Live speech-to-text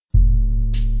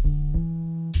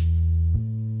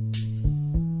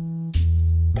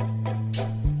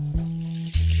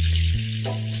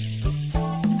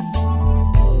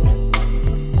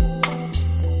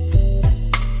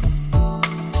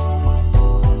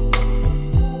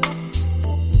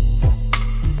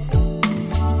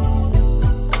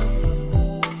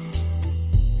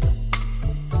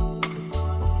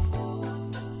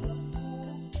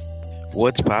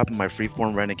What's poppin', my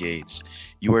Freeform Renegades?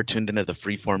 You are tuned into the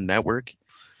Freeform Network.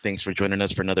 Thanks for joining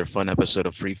us for another fun episode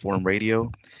of Freeform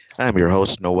Radio. I'm your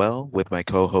host, Noel, with my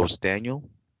co host, Daniel.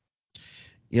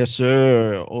 Yes,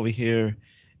 sir. Over here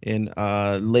in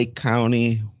Lake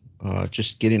County,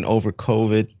 just getting over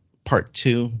COVID, part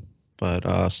two,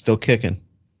 but still kicking.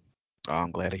 Oh,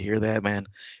 I'm glad to hear that, man.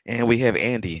 And we have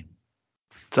Andy.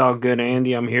 It's all good,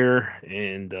 Andy. I'm here,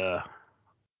 and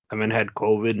I haven't had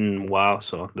COVID in a while,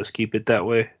 so let's keep it that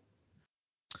way.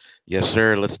 Yes,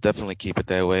 sir. Let's definitely keep it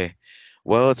that way.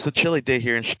 Well, it's a chilly day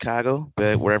here in Chicago,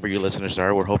 but wherever you listeners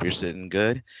are, we hope you're sitting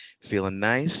good, feeling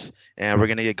nice. And we're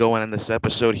going to get going on this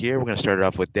episode here. We're going to start it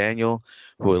off with Daniel,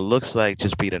 who it looks like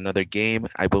just beat another game.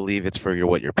 I believe it's for your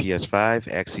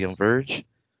PS5, Axiom Verge.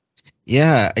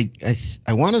 Yeah,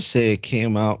 I want to say it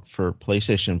came out for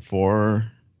PlayStation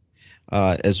 4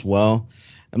 as well.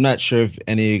 I'm not sure if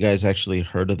any of you guys actually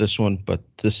heard of this one, but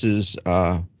this is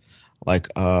like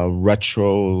a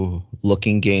retro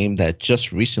looking game that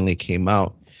just recently came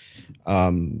out.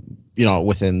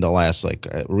 Within the last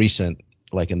recent,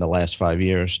 like in the last 5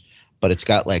 years. But it's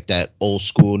got like that old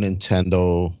school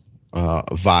Nintendo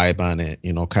vibe on it,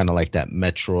 kind of like that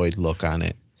Metroid look on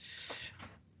it.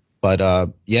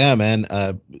 But yeah, man,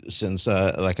 since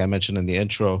like I mentioned in the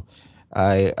intro,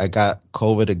 I got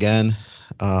COVID again.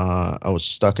 I was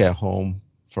stuck at home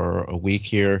for a week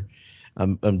here.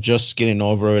 I'm just getting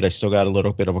over it. I still got a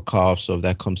little bit of a cough, so if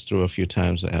that comes through a few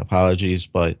times, apologies.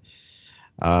 But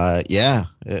yeah,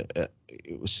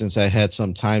 since I had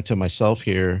some time to myself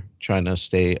here, trying to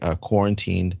stay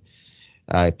quarantined,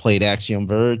 I played Axiom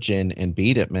Verge and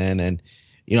beat it, man. And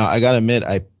I gotta admit,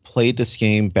 I played this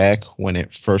game back when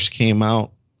it first came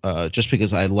out, just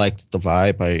because I liked the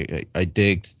vibe. I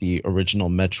digged the original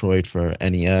Metroid for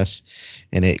NES,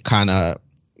 and it kind of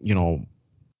you know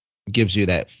gives you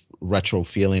that retro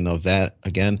feeling of that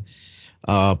again.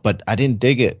 But I didn't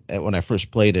dig it when I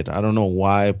first played it. I don't know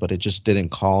why, but it just didn't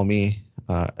call me.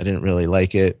 I didn't really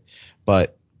like it.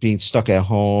 But being stuck at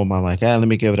home, I'm like, let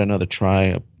me give it another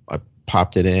try. I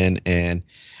popped it in and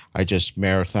I just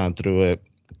marathon through it,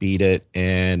 beat it,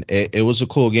 and it was a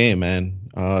cool game, man.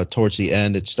 Towards the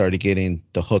end, it started getting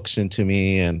the hooks into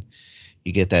me, and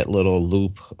you get that little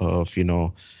loop of,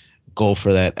 go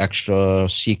for that extra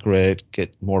secret,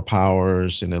 get more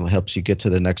powers, and it helps you get to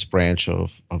the next branch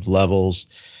of levels.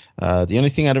 The only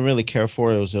thing I didn't really care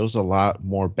for it was a lot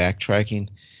more backtracking,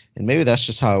 and maybe that's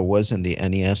just how it was in the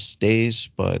NES days.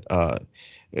 But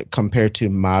compared to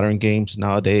modern games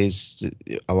nowadays,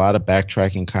 a lot of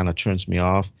backtracking kind of turns me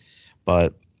off.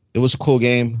 But it was a cool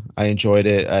game. I enjoyed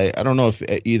it. I don't know if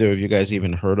either of you guys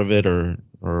even heard of it or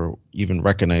even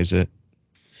recognize it.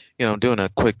 I'm doing a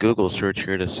quick Google search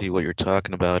here to see what you're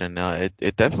talking about, and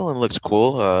it definitely looks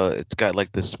cool. It's got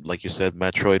like this, like you said,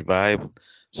 Metroid vibe.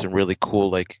 Some really cool,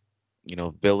 like,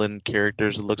 villain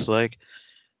characters. It looks like.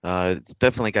 It's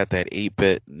definitely got that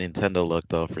 8-bit Nintendo look,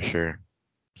 though, for sure.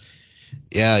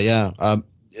 Yeah, yeah.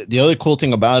 The other cool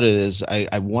thing about it is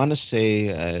I want to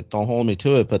say, don't hold me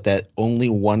to it, but that only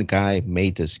one guy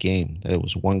made this game. That it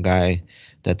was one guy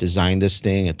that designed this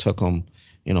thing. It took him,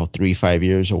 3, 5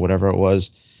 years or whatever it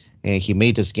was, and he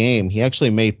made this game. He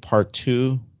actually made part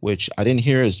two, which I didn't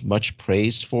hear as much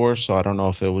praise for. So I don't know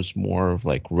if it was more of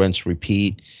like rinse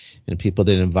repeat, and people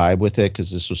didn't vibe with it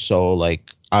because this was so like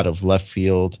out of left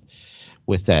field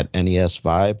with that NES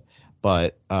vibe.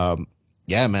 But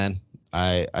yeah, man,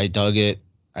 I dug it.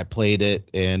 I played it,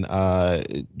 and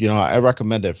I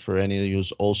recommend it for any of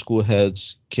those old school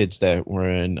heads, kids that were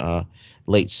in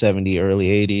late '70s,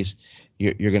 early '80s.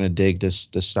 You're gonna dig this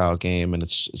style game, and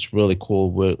it's really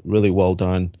cool, really well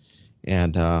done,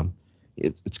 and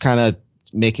it's kind of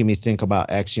making me think about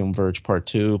Axiom Verge Part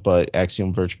Two, but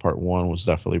Axiom Verge Part One was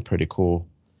definitely pretty cool.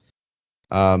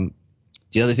 Um,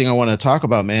 the other thing I want to talk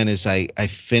about, man, is I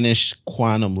finished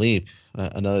Quantum Leap.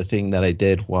 Another thing that I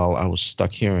did while I was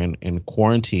stuck here in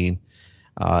quarantine,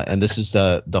 and this is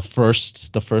the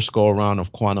first go around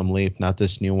of Quantum Leap, not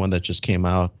this new one that just came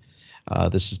out.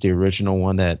 This is the original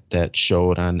one that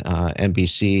showed on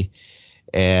NBC,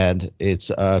 and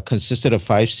it's consisted of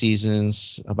 5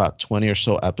 seasons, about 20 or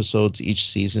so episodes each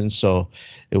season. So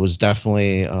it was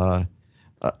definitely a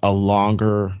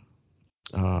longer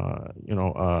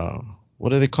what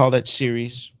do they call that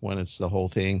series when it's the whole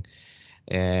thing?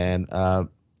 And I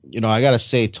gotta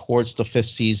say, towards the fifth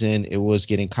season, it was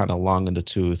getting kind of long in the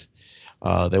tooth.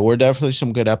 There were definitely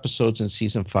some good episodes in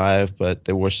season five, but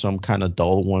there were some kind of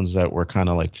dull ones that were kind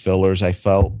of like fillers. I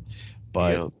felt,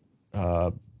 but Yep.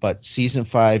 uh, but season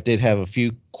five did have a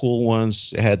few cool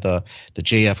ones. It had the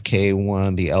JFK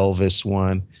one, the Elvis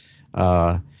one.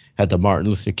 Uh, had the Martin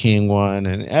Luther King one,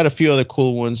 and it had a few other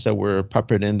cool ones that were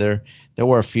peppered in there. There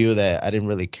were a few that I didn't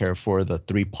really care for. The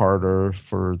three-parter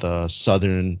for the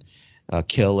Southern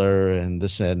Killer and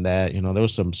this and that. There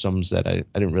was some that I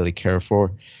didn't really care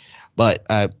for. But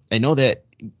I know that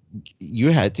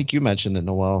I think you mentioned it,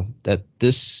 Noel, that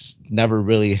this never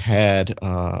really had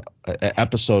an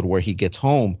episode where he gets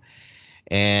home.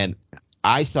 And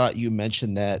I thought you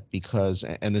mentioned that because,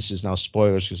 and this is now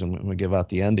spoilers because I'm going to give out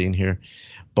the ending here,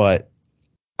 but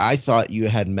I thought you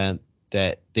had meant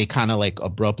that they kind of like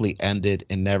abruptly ended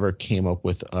and never came up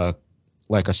with a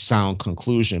sound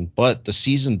conclusion. But the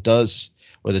season does,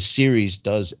 or the series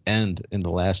does end in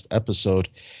the last episode,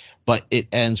 but it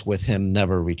ends with him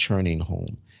never returning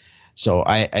home. So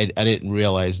I didn't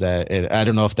realize that. I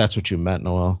don't know if that's what you meant,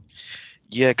 Noel.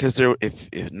 Yeah, because if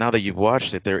now that you've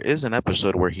watched it, there is an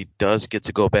episode where he does get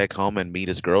to go back home and meet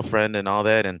his girlfriend and all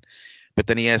that, and but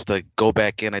then he has to go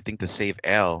back in, I think, to save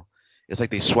Al. It's like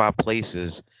they swap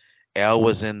places. Al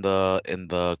was in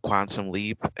the quantum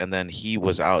leap, and then he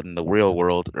was out in the real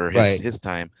world or his Right. his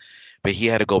time. But he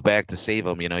had to go back to save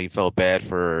him. He felt bad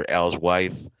for Al's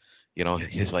wife,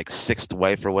 his like sixth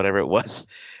wife or whatever it was,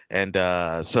 and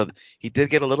so he did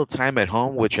get a little time at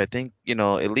home, which I think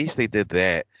at least they did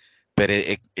that. But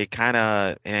it kind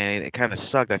of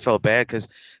sucked. I felt bad because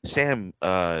Sam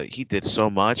he did so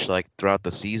much like throughout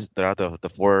the season, throughout the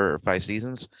 4 or 5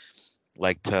 seasons,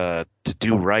 like to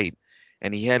do right,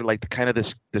 and he had like kind of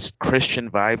this Christian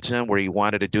vibe to him where he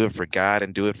wanted to do it for God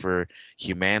and do it for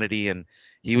humanity, and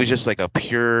he was just like a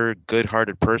pure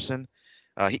good-hearted person.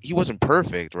 He wasn't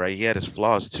perfect, right? He had his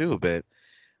flaws too, but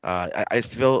I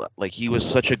feel like he was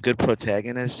such a good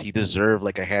protagonist. He deserved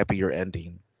like a happier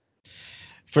ending.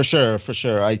 For sure, for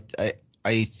sure. I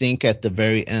think at the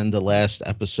very end, the last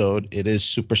episode, it is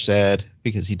super sad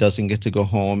because he doesn't get to go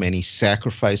home and he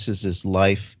sacrifices his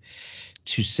life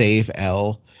to save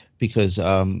Al because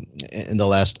in the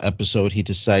last episode he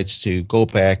decides to go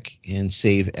back and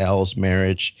save Al's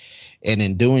marriage, and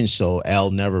in doing so,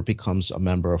 Al never becomes a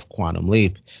member of Quantum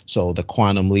Leap. So the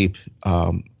Quantum Leap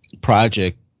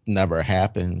project never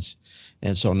happens,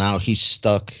 and so now he's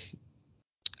stuck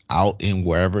out in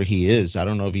wherever he is. I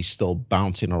don't know if he's still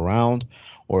bouncing around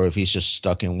or if he's just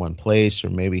stuck in one place or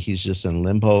maybe he's just in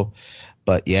limbo.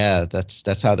 But yeah,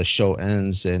 that's how the show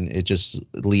ends, and it just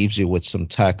leaves you with some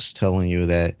text telling you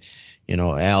that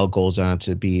Al goes on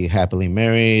to be happily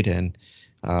married, and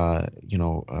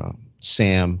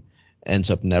Sam ends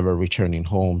up never returning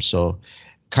home. So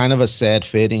kind of a sad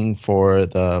fitting for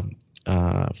the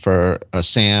for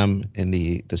Sam in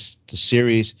the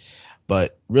series,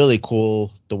 but really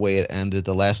cool the way it ended.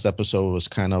 The last episode was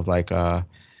kind of like a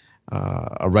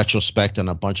retrospect on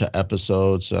a bunch of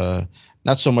episodes.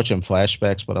 Not so much in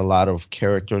flashbacks, but a lot of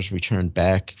characters returned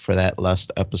back for that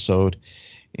last episode.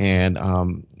 And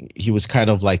he was kind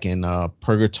of like in a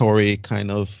purgatory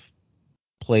kind of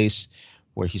place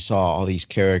where he saw all these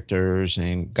characters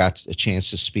and got a chance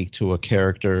to speak to a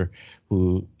character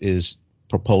who is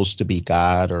proposed to be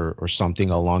God or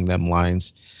something along them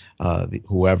lines.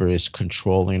 Whoever is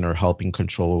controlling or helping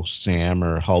control Sam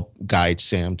or help guide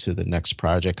Sam to the next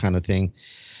project, kind of thing.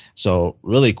 So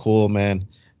really cool, man.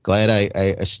 Glad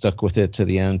I stuck with it to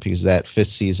the end because that fifth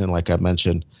season, like I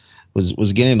mentioned,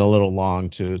 was getting a little long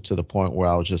to the point where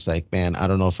I was just like, man, I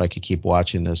don't know if I could keep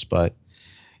watching this, but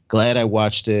glad I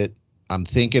watched it. I'm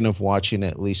thinking of watching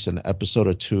at least an episode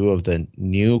or two of the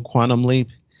new Quantum Leap,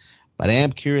 but I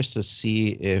am curious to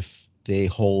see if they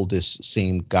hold this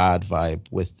same God vibe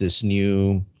with this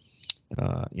new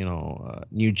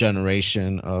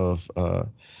generation of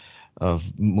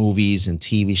movies and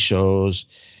TV shows.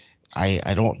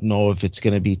 I don't know if it's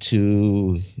going to be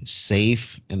too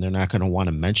safe and they're not going to want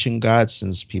to mention God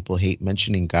since people hate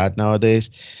mentioning God nowadays.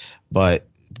 But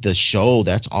the show,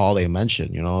 that's all they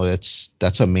mention.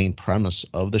 That's a main premise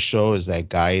of the show is that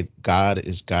God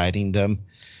is guiding them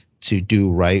to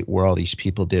do right where all these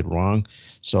people did wrong.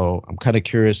 So I'm kind of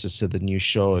curious as to the new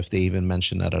show if they even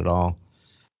mention that at all.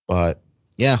 But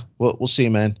yeah, we'll see,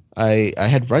 man. I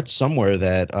had read somewhere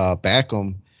that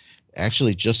Backham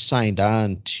actually just signed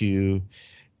on to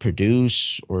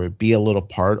produce or be a little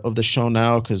part of the show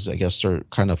now because I guess they're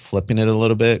kind of flipping it a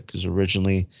little bit because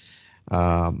originally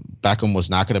Beckham was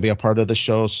not going to be a part of the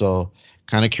show. So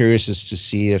kind of curious as to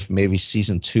see if maybe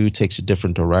season two takes a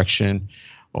different direction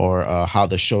or how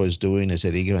the show is doing. Is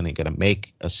it even going to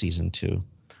make a season two?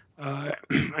 Uh,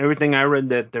 everything I read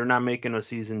that they're not making a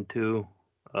season two,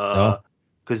 No.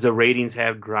 because the ratings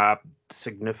have dropped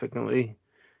significantly,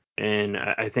 and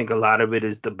I think a lot of it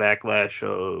is the backlash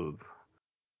of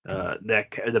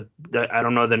the I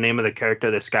don't know the name of the character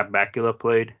that Scott Bakula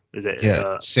played. Is it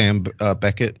Yeah, Sam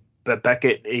Beckett. but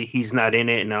Beckett, he's not in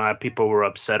it, and a lot of people were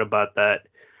upset about that.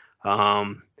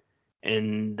 Um,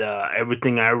 and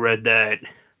everything I read that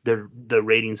the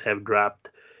ratings have dropped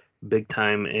big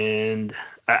time, and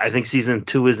I think season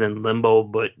 2 is in limbo,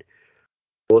 but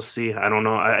we'll see. I don't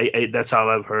know. That's all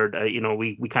I've heard.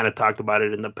 We kind of talked about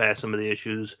it in the past. Some of the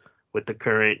issues with the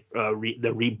current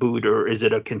the reboot, or is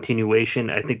it a continuation?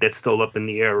 I think that's still up in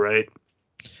the air, right?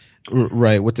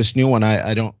 Right. With this new one,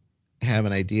 I don't have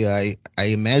an idea. I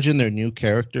imagine they're new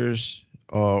characters,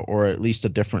 or at least a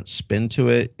different spin to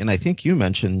it. And I think you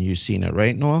mentioned you've seen it,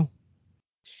 right, Noel?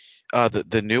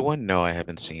 The new one? No, I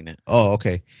haven't seen it. Oh,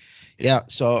 okay. Yeah. Yeah.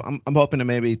 So I'm hoping to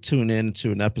maybe tune in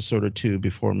to an episode or two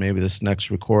before maybe this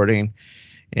next recording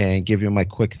and give you my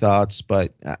quick thoughts.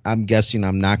 But I'm guessing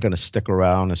I'm not going to stick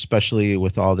around, especially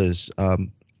with all this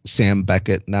Sam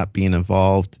Beckett not being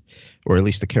involved, or at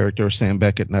least the character of Sam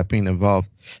Beckett not being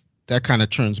involved. That kind of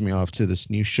turns me off to this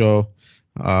new show.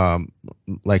 Um,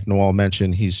 like Noel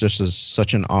mentioned, he's just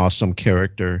such an awesome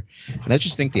character, and I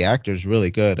just think the actor is really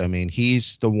good. I mean,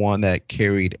 he's the one that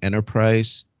carried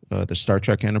Enterprise, the Star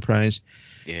Trek Enterprise,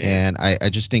 Yeah. and I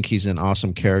just think he's an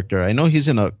awesome character. I know he's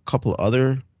in a couple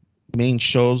other main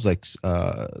shows like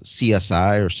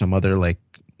CSI or some other like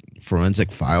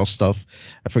forensic file stuff.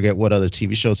 I forget what other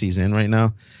TV shows he's in right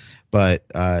now, but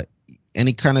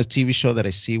any kind of TV show that I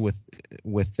see with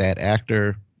that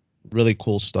actor, really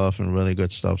cool stuff and really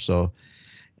good stuff. So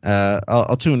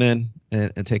I'll tune in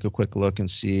and take a quick look and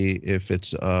see if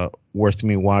it's worth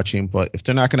me watching. But if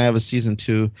they're not going to have a season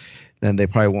 2, then they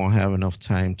probably won't have enough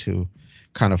time to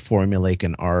kind of formulate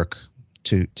an arc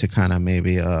to kind of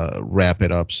maybe wrap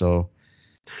it up. So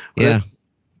Well, yeah.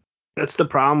 that's the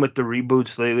problem with the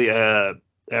reboots lately.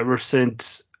 Ever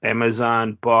since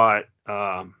Amazon bought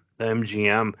the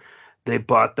MGM, they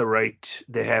bought the right.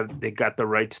 They got the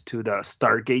rights to the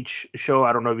Stargate show.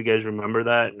 I don't know if you guys remember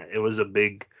that. It was a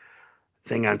big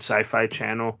thing on Sci-Fi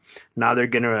Channel. Now they're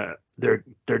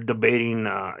debating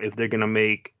if they're gonna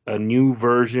make a new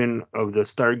version of the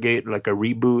Stargate, like a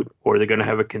reboot, or they're gonna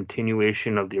have a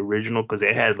continuation of the original because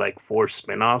it had like 4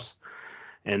 spin-offs,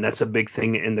 and that's a big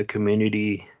thing in the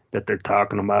community that they're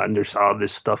talking about. And there's all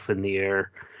this stuff in the air.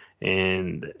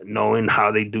 And knowing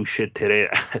how they do shit today,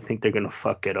 I think they're gonna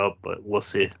fuck it up, but we'll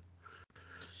see.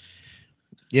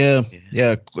 Yeah,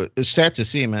 Yeah. yeah. It's sad to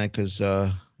see, man, because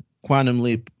Quantum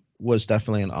Leap was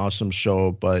definitely an awesome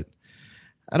show, but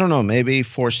I don't know. Maybe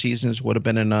 4 seasons would have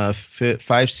been enough.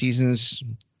 5 seasons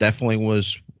definitely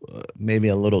was maybe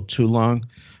a little too long,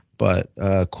 but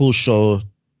cool show.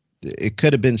 It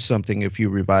could have been something if you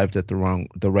revived it the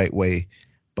right way,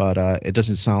 but it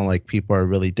doesn't sound like people are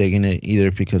really digging it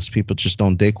either because people just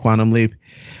don't dig Quantum Leap.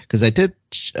 Because I did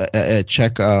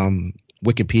check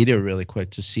Wikipedia really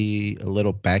quick to see a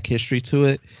little back history to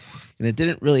it, and it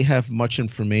didn't really have much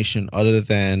information other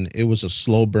than it was a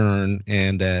slow burn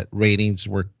and that ratings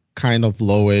were kind of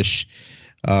lowish.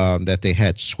 That they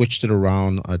had switched it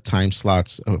around time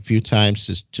slots a few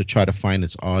times to try to find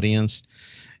its audience,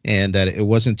 and that it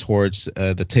wasn't towards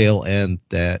the tail end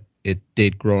that it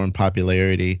did grow in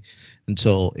popularity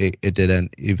until it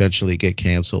didn't eventually get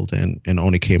canceled and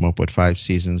only came up with 5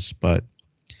 seasons. But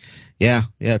yeah,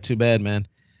 too bad, man.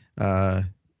 Uh,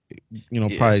 Yeah.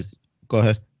 probably go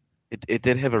ahead. It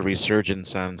did have a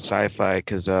resurgence on sci-fi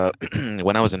because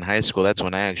when I was in high school, that's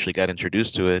when I actually got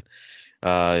introduced to it.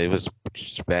 It was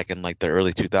just back in like the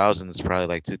early 2000s, probably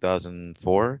like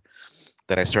 2004,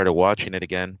 that I started watching it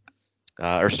again,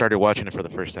 or started watching it for the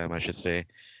first time, I should say.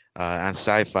 On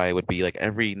sci-fi, it would be like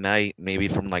every night, maybe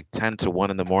from like 10 to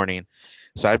 1 in the morning.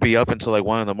 So I'd be up until like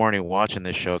 1 in the morning watching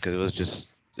this show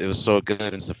because it was so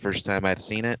good. It's the first time I'd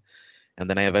seen it, and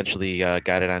then I eventually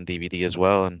got it on DVD as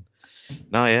well. And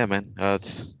no, yeah, man,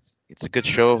 it's a good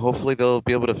show. Hopefully they'll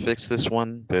be able to fix this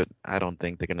one, but I don't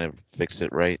think they're gonna fix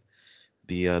it right.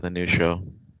 The new show.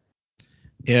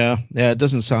 Yeah, it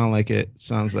doesn't sound like it.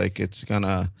 Sounds like it's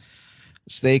gonna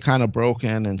stay kind of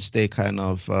broken and stay kind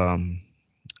of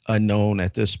unknown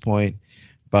at this point.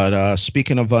 But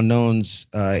speaking of unknowns,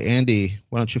 Andy,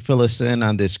 why don't you fill us in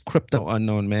on this crypto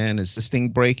unknown, man? Is this thing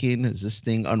breaking? Is this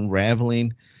thing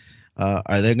unraveling?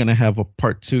 Are they going to have a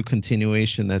part 2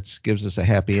 continuation that gives us a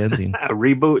happy ending? A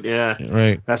reboot, yeah,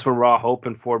 Right. that's what we're all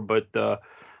hoping for. But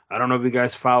I don't know if you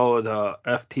guys follow the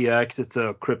FTX. It's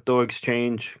a crypto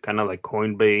exchange, kind of like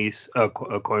Coinbase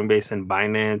and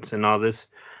Binance and all this.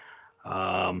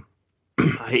 Um,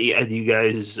 do you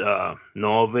guys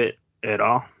know of it at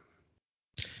all?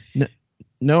 N-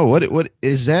 no, what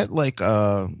is that like?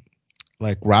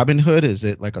 Like Robinhood? Is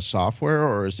it like a software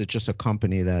or is it just a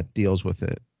company that deals with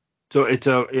it? So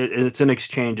it's an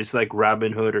exchange. It's like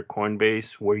Robinhood or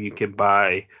Coinbase where you can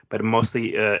buy, but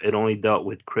mostly it only dealt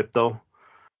with crypto.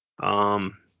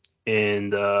 Um,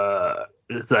 and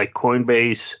it's like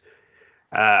Coinbase,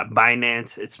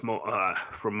 Binance. It's more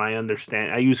from my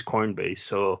understanding. I use Coinbase,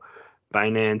 so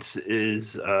Binance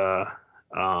is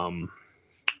um,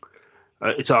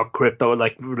 it's all crypto.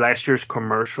 Like last year's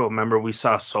commercial. Remember we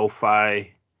saw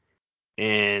SoFi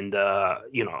and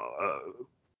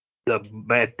the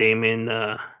Matt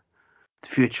Damon.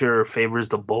 Future favors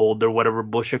the bold or whatever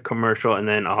bullshit commercial, and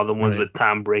then all the ones Right. with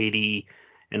Tom Brady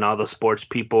and all the sports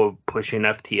people pushing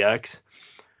FTX.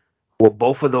 Well,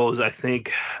 both of those, I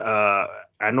think, I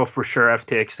know for sure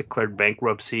FTX declared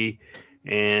bankruptcy,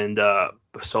 and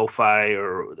SoFi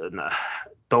or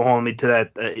don't hold me to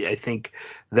that. I think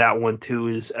that one too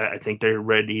is. I think they're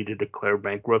ready to declare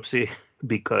bankruptcy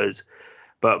because,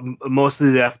 but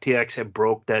mostly the FTX had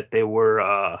broke that they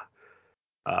were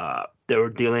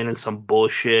dealing in some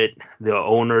bullshit. The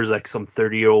owner's like some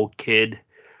 30-year-old kid,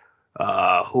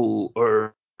 who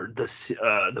or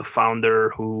the founder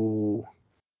who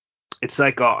it's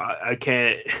like I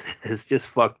can't. It's just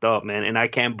fucked up, man, and I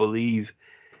can't believe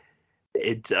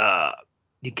it's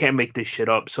you can't make this shit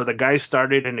up. So the guy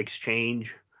started an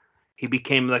exchange. He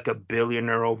became like a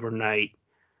billionaire overnight.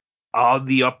 All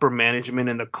the upper management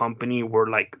in the company were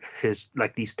like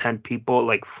these 10 people,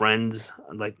 like friends,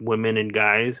 like women and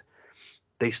guys.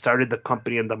 They started the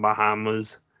company in the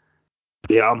Bahamas.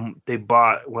 They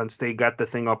bought once they got the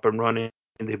thing up and running.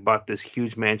 They bought this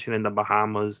huge mansion in the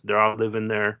Bahamas. They're all living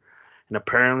there, and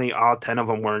apparently all 10 of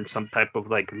them were in some type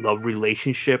of like love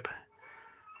relationship,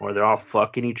 or they're all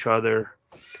fucking each other.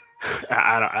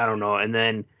 I don't know. And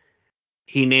then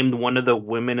he named one of the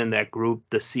women in that group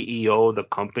the CEO of the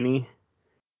company,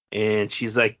 and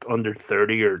she's like under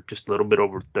 30 or just a little bit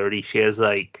over 30. She has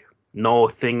like no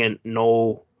thing and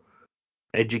no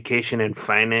education in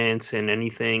finance and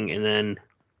anything, and then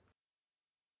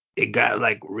it got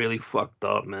like really fucked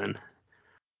up, man.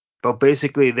 But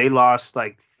basically, they lost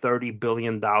like $30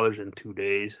 billion in 2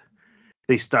 days.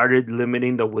 They started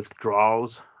limiting the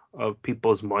withdrawals of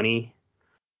people's money.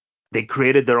 They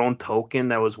created their own token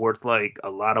that was worth like a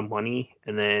lot of money,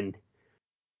 and then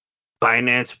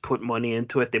Binance put money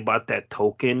into it. They bought that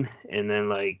token, and then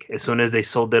like as soon as they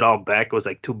sold it all back, it was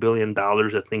like $2 billion.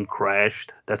 The thing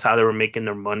crashed. That's how they were making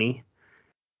their money.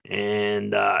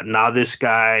 And now this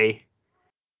guy,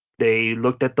 they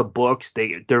looked at the books.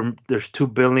 There's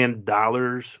 $2 billion.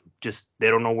 Just they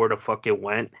don't know where the fuck it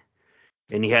went.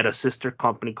 And he had a sister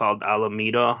company called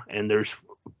Alameda. And there's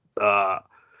uh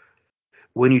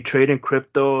when you trade in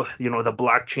crypto, the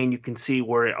blockchain, you can see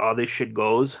where all this shit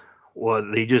goes. Well,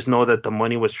 they just know that the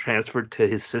money was transferred to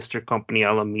his sister company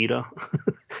Alameda,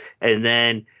 and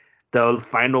then the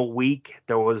final week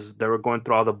they were going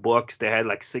through all the books. They had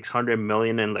like 600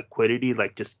 million in liquidity,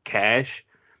 like just cash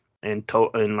and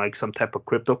like some type of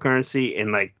cryptocurrency,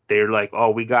 and like they're like,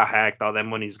 oh, we got hacked, all that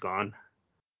money's gone.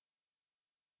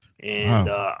 And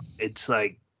Wow. it's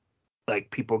like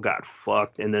people got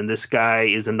fucked. And then this guy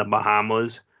is in the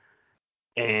Bahamas,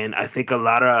 and I think a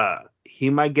lot of he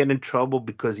might get in trouble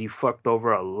because he fucked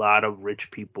over a lot of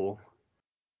rich people.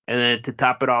 And then to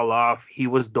top it all off, he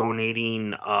was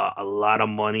donating a lot of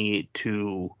money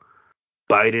to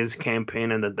Biden's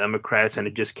campaign and the Democrats, and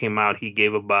it just came out he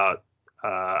gave about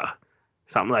uh,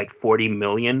 something like 40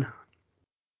 million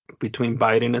between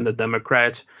Biden and the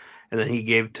Democrats, and then he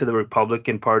gave to the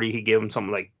Republican Party. He gave them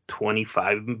something like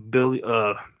 25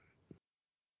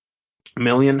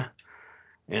 million,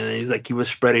 and he's like he was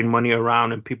spreading money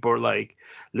around, and people are like,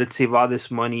 "Let's see if all this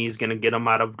money is gonna get him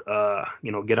out of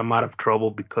get him out of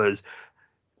trouble because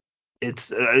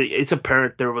it's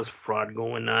apparent there was fraud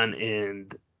going on,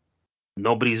 and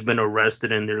nobody's been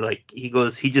arrested." And they're like, he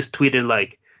just tweeted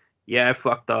like, "Yeah, I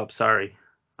fucked up. Sorry.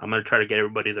 I'm gonna try to get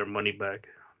everybody their money back."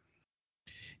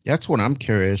 That's what I'm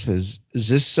curious. Is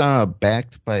this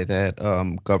backed by that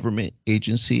government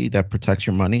agency that protects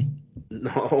your money?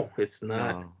 No, it's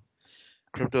not. No,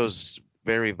 crypto's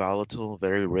very volatile,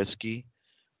 very risky,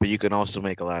 but you can also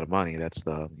make a lot of money. That's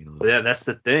Yeah, that's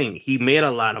the thing. He made a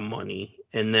lot of money,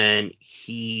 and then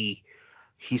he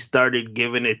started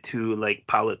giving it to like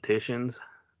politicians,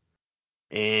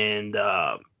 and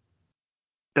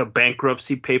the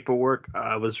bankruptcy paperwork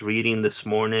I was reading this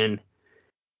morning,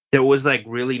 there was like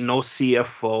really no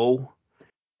CFO.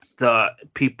 The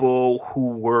people who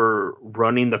were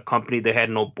running the company, they had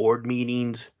no board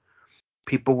meetings.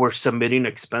 People were submitting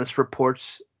expense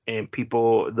reports, and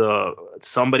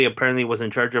somebody apparently was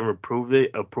in charge of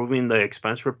approving the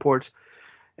expense reports.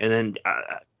 And then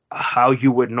how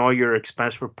you would know your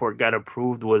expense report got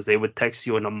approved was they would text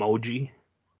you an emoji,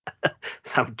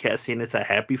 So I'm guessing it's a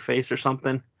happy face or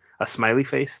something, a smiley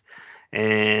face.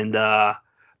 And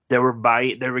they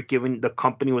were giving, the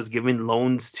company was giving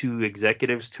loans to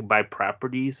executives to buy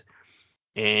properties,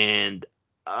 and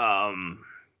um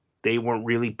they weren't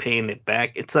really paying it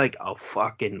back. It's like a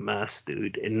fucking mess,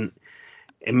 dude. And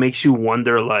it makes you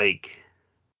wonder, like,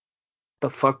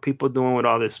 the fuck people doing with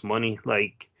all this money?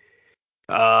 Like,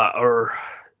 or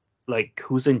like,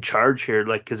 who's in charge here?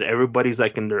 Like, because everybody's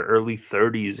like in their early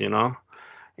 30s, you know?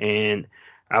 And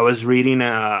I was reading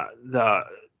the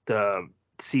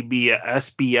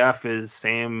SBF is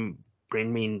Sam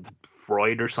Brainmean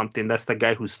Freud or something. That's the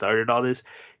guy who started all this.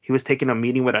 He was taking a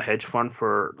meeting with a hedge fund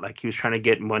for, like, he was trying to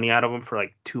get money out of him for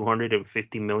like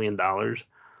 $250 million.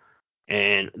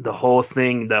 And the whole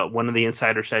thing, that one of the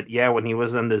insiders said, yeah, when he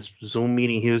was in this Zoom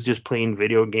meeting, he was just playing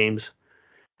video games.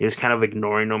 He was kind of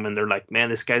ignoring them, and they're like, man,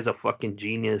 this guy's a fucking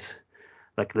genius.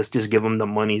 Like, let's just give him the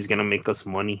money. He's gonna make us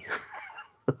money.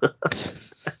 And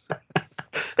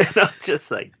I'm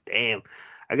just like, damn.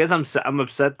 I guess I'm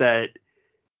upset that,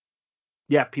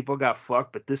 yeah, people got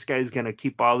fucked, but this guy's gonna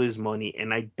keep all his money,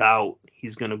 and I doubt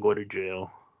he's gonna go to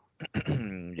jail.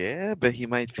 Yeah, but he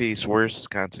might face worse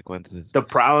consequences. The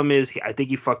problem is, I think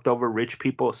he fucked over rich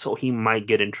people, so he might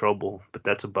get in trouble, but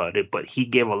that's about it. But he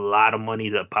gave a lot of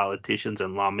money to politicians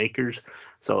and lawmakers,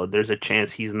 so there's a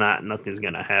chance nothing's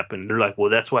gonna happen. They're like, well,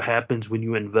 that's what happens when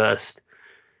you invest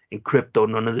in crypto.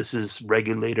 None of this is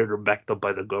regulated or backed up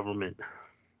by the government.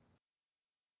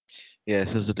 Yeah,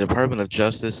 since the Department of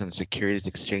Justice and Securities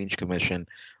Exchange Commission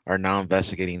are now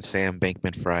investigating Sam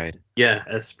Bankman-Fried. Yeah,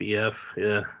 SBF.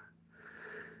 Yeah,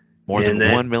 More and than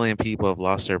then 1 million people have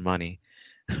lost their money.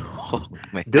 Oh,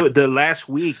 man. the last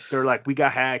week they're like, we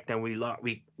got hacked and we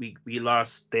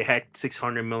lost. They hacked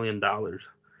 $600 million, and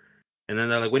then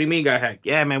they're like, what do you mean got hacked?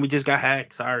 Yeah, man, we just got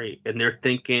hacked. Sorry, and they're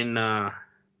thinking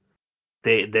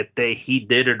he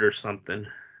did it or something.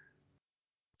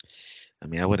 I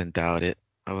mean, I wouldn't doubt it.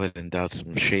 I wouldn't doubt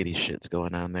some shady shit's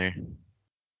going on there.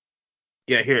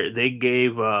 Yeah, here they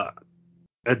gave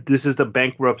this is the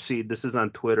bankruptcy. This is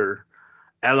on Twitter.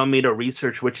 Alameda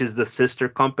Research, which is the sister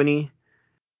company,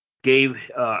 gave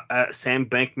Sam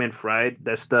Bankman-Fried,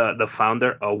 that's the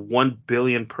founder, a $1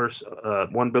 billion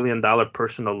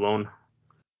personal loan,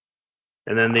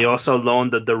 and then they Wow. also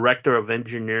loaned the director of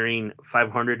engineering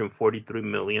 543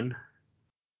 million.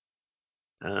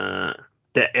 Uh,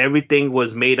 that everything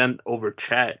was made over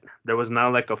chat. There was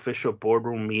not like official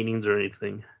boardroom meetings or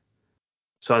anything,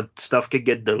 so stuff could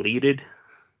get deleted.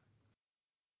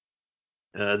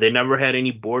 They never had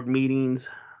any board meetings.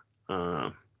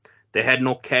 Uh, they had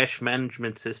no cash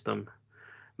management system.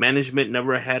 Management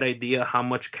never had idea how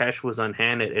much cash was on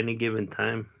hand at any given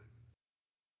time.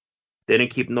 They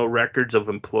didn't keep no records of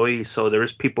employees, so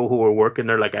there's people who were working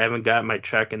there like, I haven't got my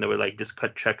check, and they were like, just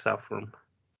cut checks out for them.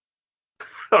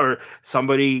 Or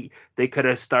somebody, they could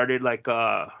have started like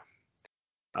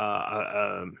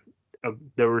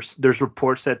there's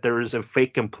reports that there was a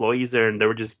fake employees there, and they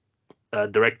were just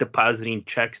direct depositing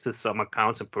checks to some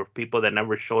accounts and for people that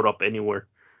never showed up anywhere.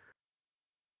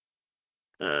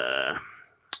 Uh,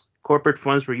 Corporate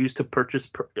funds were used to purchase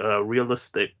real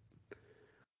estate.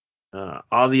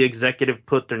 All the executive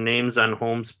put their names on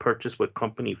homes purchased with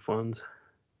company funds.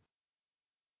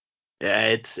 Yeah,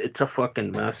 it's a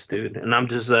fucking mess, dude. And I'm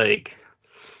just like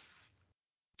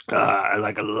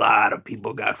a lot of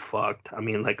people got fucked. I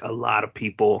mean, like a lot of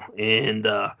people. And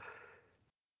I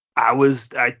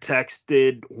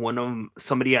texted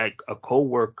somebody, a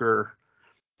coworker,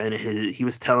 and he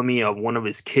was telling me of one of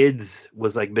his kids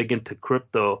was like big into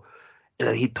crypto,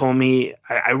 and he told me,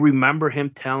 I remember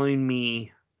him telling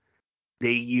me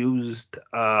they used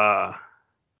a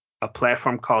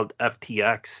platform called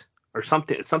FTX or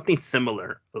something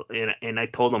similar. And I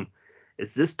told him,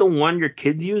 "Is this the one your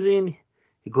kid's using?"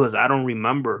 He goes, "I don't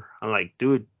remember." I'm like,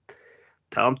 "Dude,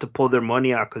 tell them to pull their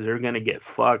money out because they're gonna get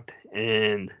fucked."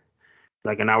 And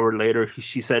like an hour later,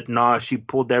 she said, "Nah, she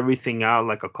pulled everything out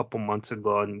like a couple months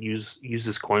ago and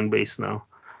uses Coinbase now."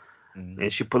 And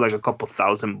Mhm. she put like a couple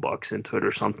 $1,000 into it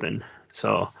or something.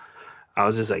 So I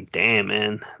was just like, damn,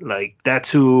 man. Like, that's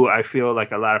who I feel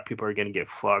like a lot of people are gonna get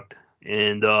fucked.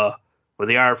 And well,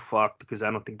 they are fucked because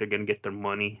I don't think they're gonna get their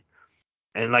money.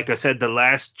 And like I said, the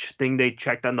last thing they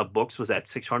checked on the books was at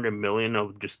 600 million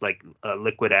of just like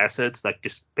liquid assets. Like,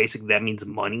 just basically that means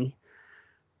money.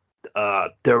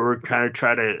 They were kind of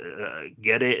trying to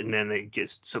get it, and then they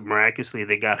just, so miraculously,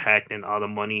 they got hacked and all the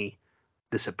money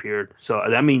disappeared. So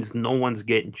that means no one's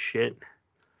getting shit.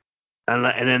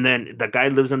 And then the guy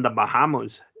lives in the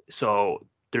Bahamas, so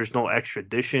there's no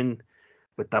extradition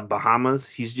with the Bahamas.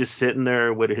 He's just sitting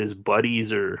there with his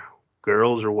buddies or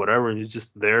girls or whatever, and he's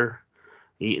just there.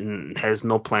 He has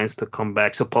no plans to come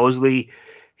back. Supposedly,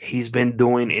 he's been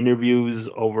doing interviews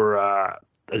over a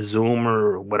Zoom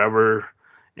or whatever,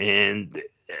 and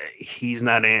he's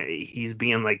not. He's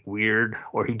being like weird,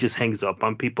 or he just hangs up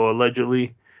on people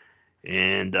allegedly,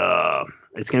 and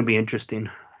it's gonna be interesting.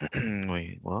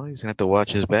 Wait, well, he's gonna have to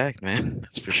watch his back, man.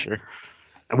 That's for sure.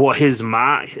 Well, his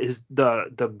mom,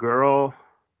 the girl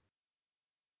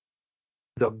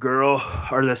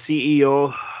or the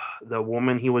CEO, the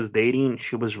woman he was dating,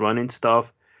 she was running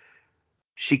stuff.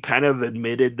 She kind of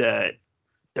admitted that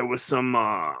there was some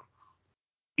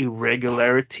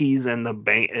irregularities in the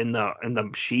bank in the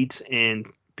sheets, and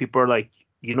people are like,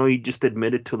 you just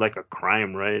admitted to like a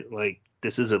crime, right? Like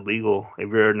this is illegal if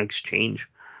you're an exchange.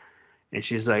 And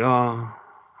she's like, oh,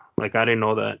 like I didn't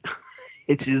know that.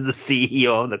 It's just the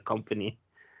CEO of the company.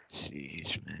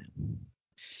 Jeez, man.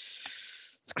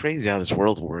 It's crazy how this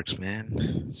world works,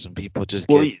 man. Some people just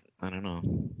Well, get, I don't know.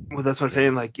 well, that's what I'm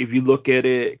saying. Crazy. Like if you look at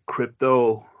it,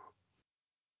 crypto,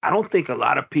 I don't think a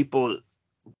lot of people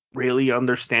really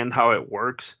understand how it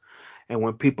works. And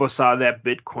when people saw that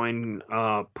Bitcoin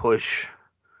push,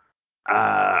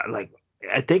 like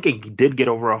I think it did get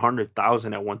over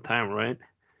 100,000 at one time, right?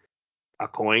 A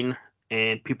coin,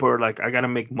 and people are like, I gotta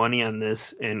make money on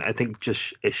this, and I think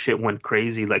just shit went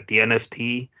crazy. Like the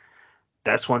NFT,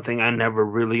 that's one thing I never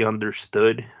really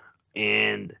understood,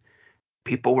 and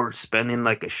people were spending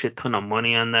like a shit ton of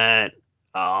money on that.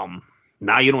 Um,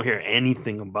 Now you don't hear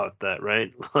anything about that,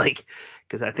 right? Like,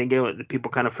 because I think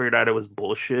people kind of figured out it was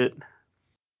bullshit.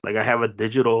 Like I have a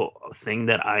digital thing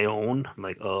that I own. I'm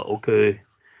like, okay.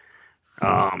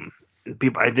 Um,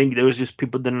 People, I think there was just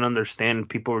people didn't understand.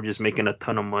 People were just making a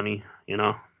ton of money, you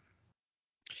know.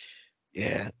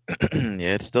 Yeah,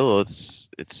 yeah. It's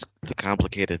a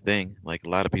complicated thing. Like a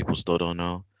lot of people still don't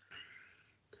know.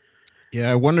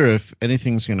 Yeah, I wonder if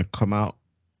anything's going to come out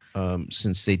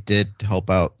since they did help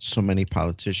out so many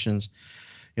politicians.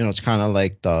 It's kind of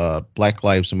like the Black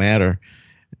Lives Matter.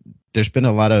 There's been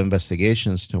a lot of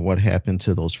investigations to what happened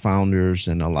to those founders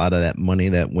and a lot of that money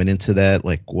that went into that.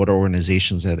 Like, what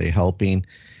organizations are they helping?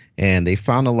 And they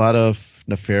found a lot of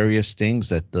nefarious things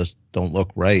that just don't look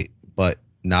right. But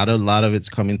not a lot of it's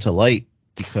coming to light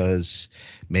because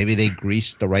maybe they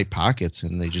greased the right pockets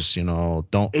and they just,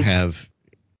 don't It's have.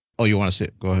 Oh, you want to say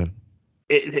it? Go ahead.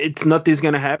 it's nothing's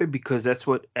gonna happen because that's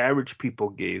what average people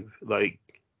gave. Like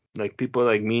people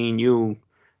like me and you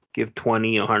give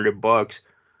 20, $100.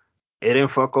 It didn't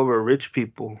fuck over rich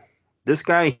people. This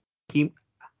guy, he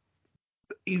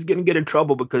he's gonna get in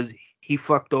trouble because he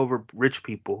fucked over rich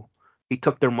people. He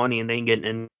took their money and they ain't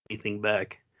getting anything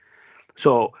back.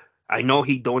 So I know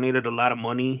he donated a lot of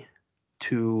money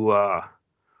to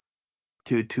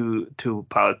to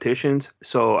politicians.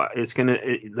 So it's gonna,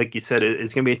 like you said,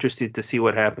 it's gonna be interesting to see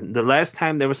what happened. The last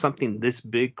time there was something this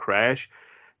big crash,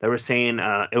 they were saying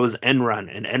it was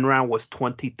Enron, and Enron was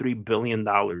 $23 billion.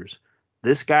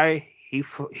 This guy, he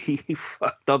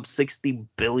fucked up $60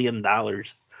 billion.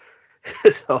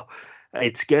 So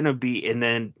it's gonna be, and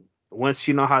then once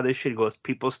you know how this shit goes,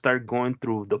 people start going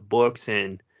through the books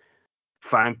and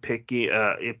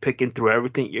picking through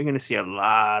everything. You're gonna see a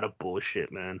lot of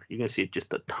bullshit, man. You're gonna see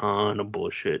just a ton of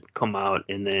bullshit come out,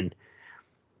 and then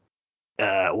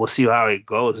we'll see how it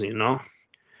goes.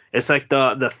 It's like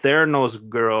the Theranos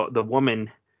girl, the woman.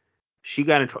 She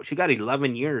got in trouble. She got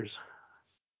 11 years,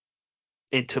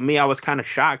 and to me, I was kind of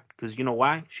shocked because you know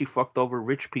why? She fucked over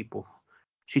rich people.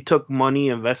 She took money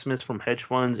investments from hedge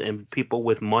funds and people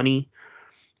with money,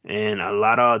 and a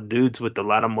lot of dudes with a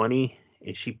lot of money,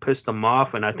 and she pissed them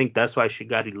off, and I think that's why she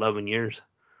got 11 years.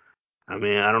 I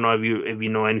mean, I don't know if you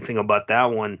know anything about that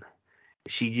one.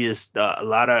 She just a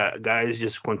lot of guys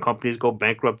just when companies go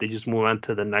bankrupt, they just move on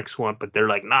to the next one. But they're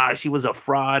like, nah, she was a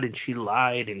fraud and she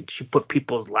lied and she put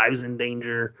people's lives in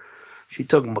danger. She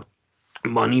took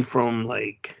money from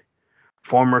like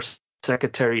former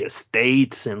Secretary of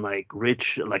States and like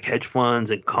rich like hedge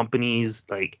funds and companies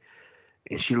like,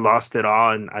 and she lost it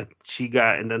all. And she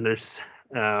got, and then there's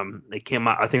it came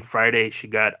out I think Friday she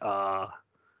got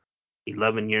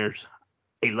 11 years.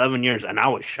 11 years, and I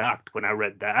was shocked when I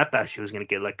read that. I thought she was going to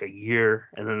get like a year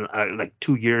and then like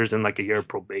 2 years and like a year of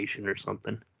probation or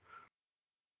something.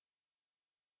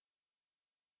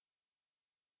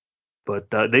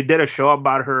 But they did a show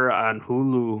about her on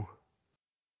Hulu.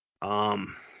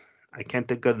 um I can't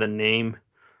think of the name.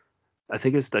 I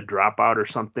think it's The Dropout or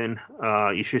something.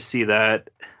 You should see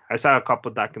that. I saw a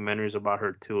couple documentaries about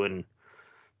her too, and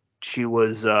she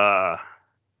was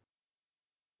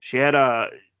she had a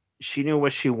she knew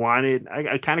what she wanted.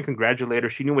 I kind of congratulate her.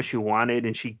 She knew what she wanted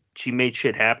and she made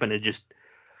shit happen. It just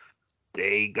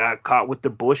they got caught with the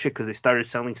bullshit because they started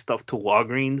selling stuff to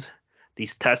Walgreens,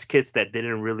 these test kits that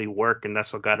didn't really work, and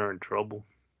that's what got her in trouble.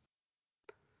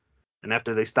 And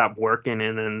after they stopped working,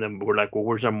 and then we're like, "Well,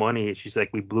 where's our money?" And she's like,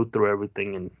 "We blew through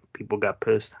everything," and people got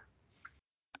pissed.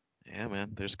 Yeah,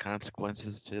 man. There's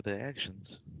consequences to the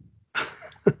actions.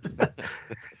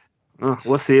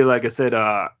 We'll see. Like I said,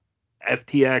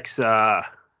 FTX.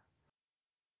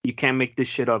 You can't make this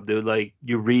shit up, dude. Like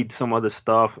you read some other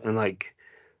stuff, and like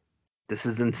this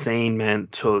is insane, man.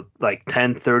 So like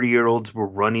 10, 30 year olds were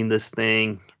running this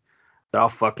thing. They're all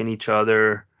fucking each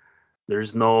other.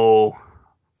 There's no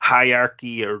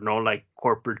hierarchy or no like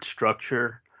corporate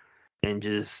structure, and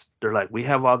just they're like, we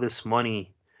have all this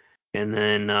money, and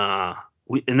then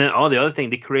all the other thing,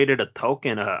 they created a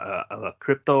token, a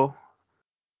crypto.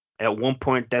 At one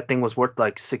point, that thing was worth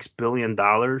like $6 billion,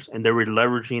 and they were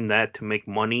leveraging that to make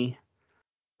money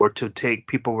or to take.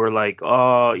 People were like,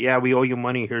 "Oh yeah, we owe you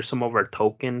money. Here's some of our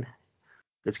token.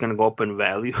 It's gonna go up in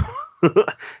value,"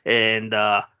 and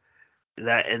yeah,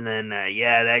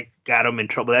 that got them in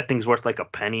trouble. That thing's worth like a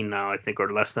penny now, I think,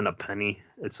 or less than a penny.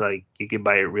 It's like you could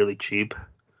buy it really cheap.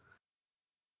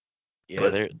 Yeah,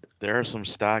 But there are some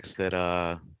stocks that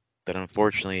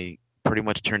unfortunately pretty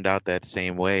much turned out that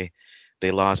same way. They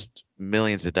lost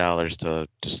millions of dollars to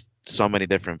just so many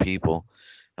different people.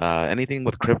 Anything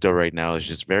with crypto right now is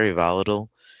just very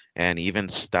volatile, and even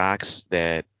stocks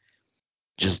that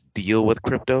just deal with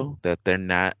crypto, that they're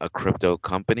not a crypto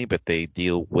company, but they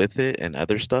deal with it and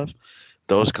other stuff.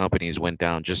 Those companies went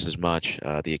down just as much.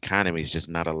 The economy is just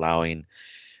not allowing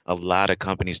a lot of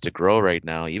companies to grow right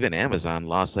now. Even Amazon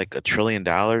lost like $1 trillion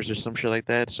or some shit like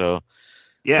that. So I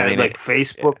yeah, mean, like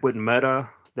yeah, Facebook with Meta,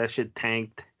 that shit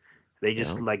tanked. They you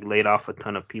just know, like laid off a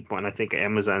ton of people, and I think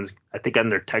on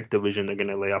their tech division, they're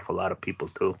gonna lay off a lot of people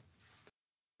too.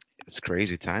 it's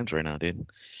crazy times right now, dude.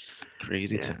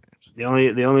 Crazy Yeah. times. The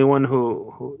only one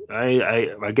who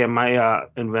I get my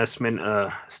investment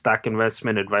stock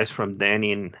investment advice from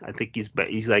Danny, and I think he's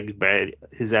like bad.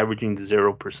 He's averaging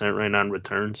 0% right now in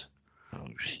returns. Oh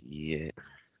shit.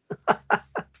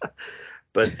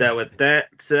 But with that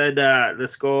said,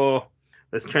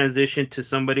 let's transition to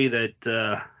somebody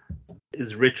that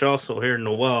is rich also here,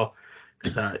 Noel,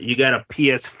 because you got a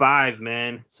PS5,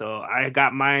 man. So I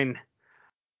got mine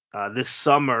this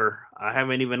summer. I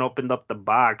haven't even opened up the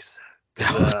box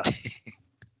because Oh,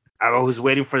 I was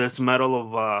waiting for this medal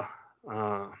of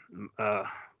uh, uh,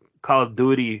 Call of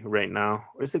Duty right now.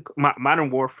 Or is it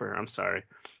Modern Warfare? I'm sorry.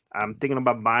 I'm thinking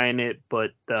about buying it,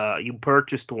 but you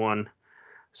purchased one.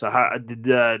 So how did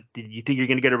you think you're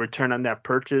gonna get a return on that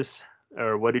purchase,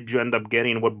 or what did you end up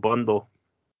getting? What bundle?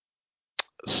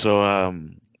 so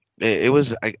it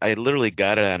was I literally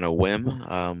got it on a whim.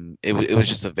 It was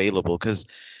just available because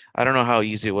I don't know how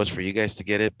easy it was for you guys to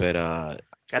get it, but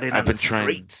Got it I've on the been trying.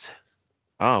 streets.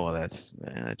 Oh, well, that's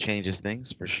changes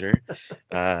things for sure.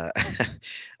 Uh,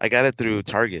 I got it through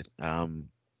Target.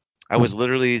 I was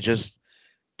literally just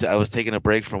I was taking a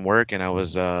break from work and I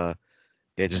was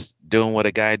yeah, just doing what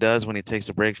a guy does when he takes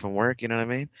a break from work. You know what I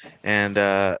mean? And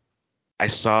I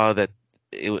saw that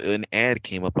an ad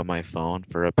came up on my phone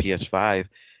for a PS5,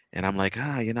 and I'm like,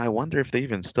 I wonder if they're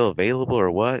even still available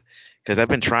or what. Because I've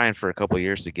been trying for a couple of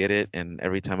years to get it, and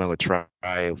every time I would try,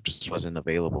 it just wasn't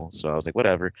available. So I was like,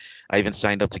 whatever. I even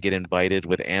signed up to get invited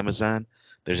with Amazon.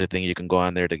 There's a thing you can go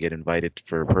on there to get invited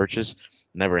for a purchase.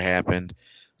 Never happened.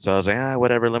 So I was like,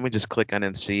 whatever. Let me just click on it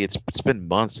and see. It's been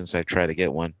months since I tried to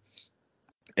get one,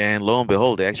 and lo and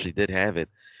behold, they actually did have it.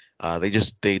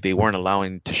 They weren't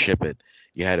allowing to ship it.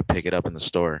 You had to pick it up in the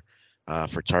store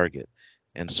for Target.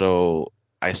 And so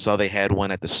I saw they had one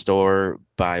at the store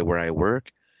by where I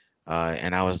work,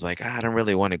 and I was like, I don't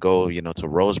really want to go, to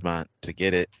Rosemont to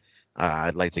get it.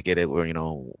 I'd like to get it where,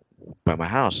 by my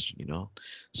house,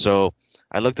 So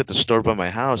I looked at the store by my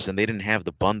house, and they didn't have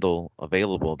the bundle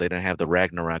available. They didn't have the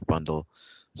Ragnarok bundle.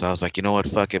 So I was like, you know what,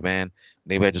 fuck it, man.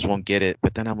 Maybe I just won't get it.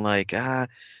 But then I'm like,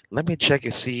 let me check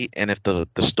and see, and if the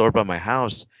store by my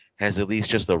house has at least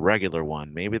just the regular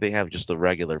one. Maybe they have just the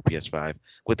regular PS5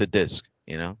 with the disc.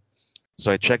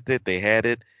 So I checked it. They had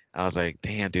it. I was like,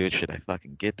 damn, dude, should I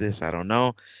fucking get this? I don't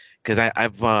know. Because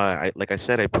like I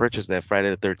said, I purchased that Friday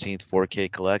the 13th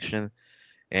 4K collection,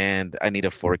 and I need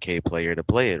a 4K player to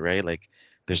play it, right? Like,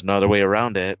 there's no other way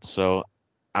around it. So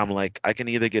I'm like, I can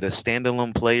either get a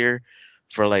standalone player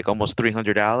for like almost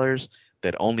 $300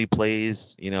 that only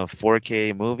plays,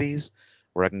 4K movies,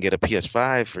 or I can get a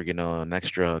PS5 for, an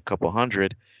extra couple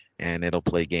hundred, and it'll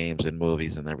play games and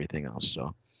movies and everything else.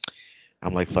 So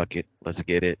I'm like, fuck it, let's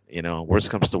get it. Worst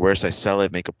comes to worst, I sell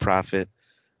it, make a profit,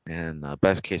 and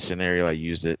best case scenario, I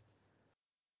use it.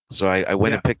 So I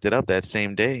went Yeah. and picked it up that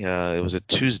same day. It was a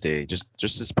Tuesday, just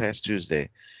this past Tuesday.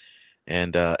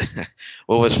 And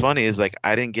what was funny is like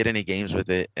I didn't get any games with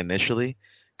it initially,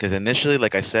 because initially,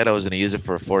 like I said, I was gonna use it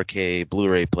for a 4K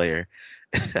Blu-ray player.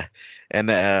 And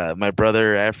my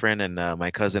brother Efren and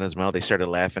my cousin Ismail, they started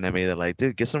laughing at me. They're like,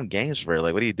 "Dude, get some games for it.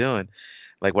 Like, what are you doing?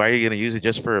 Like, why are you gonna use it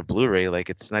just for a Blu-ray? Like,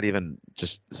 it's not even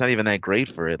that great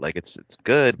for it. Like, it's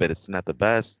good, but it's not the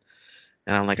best."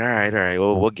 And I'm like, all right.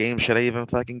 Well, what game should I even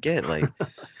fucking get? Like,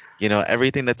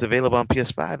 everything that's available on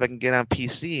PS5, I can get on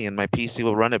PC, and my PC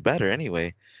will run it better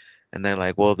anyway. And they're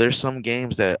like, well, there's some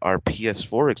games that are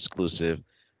PS4 exclusive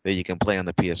that you can play on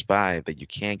the PS5 that you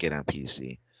can't get on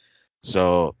PC.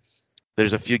 So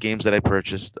there's a few games that I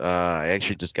purchased. I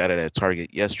actually just got it at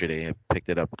Target yesterday. I picked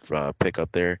it up, pick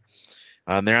up there.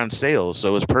 They're on sale, so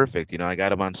it was perfect. I got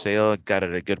them on sale, got it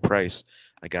at a good price.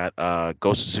 I got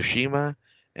Ghost of Tsushima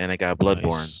and I got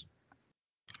Bloodborne. Nice.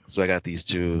 So I got these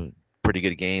two pretty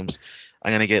good games.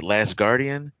 I'm gonna get Last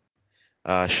Guardian,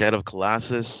 Shadow of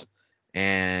Colossus,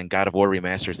 and God of War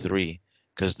Remaster 3,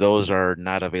 because those are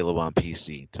not available on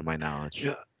PC to my knowledge.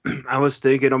 Yeah. I was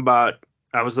thinking about.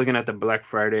 I was looking at the Black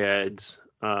Friday ads.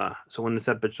 So when this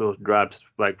episode drops,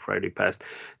 Black Friday passed.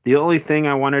 The only thing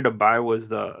I wanted to buy was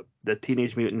the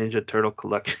Teenage Mutant Ninja Turtle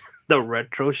collection, the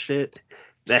retro shit.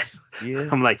 That Yeah,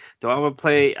 I'm like, do I want to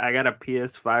play? I got a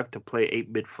PS5 to play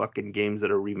 8-bit fucking games that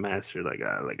are remastered. Like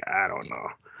I don't know.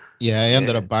 Yeah, I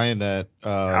ended yeah. up buying that.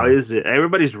 How is it?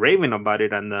 Everybody's raving about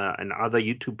it on the and other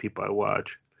YouTube people I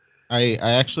watch. I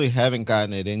actually haven't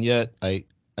gotten it in yet. I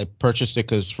purchased it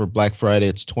because for Black Friday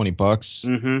it's $20,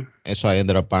 Mm-hmm. and so I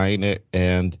ended up buying it.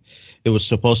 And it was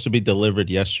supposed to be delivered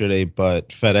yesterday, but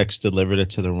FedEx delivered it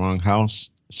to the wrong house.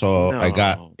 So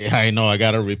No. yeah, I know I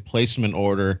got a replacement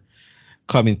order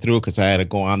coming through because I had to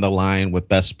go on the line with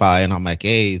Best Buy, and I'm like,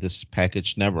 hey, this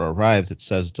package never arrived. It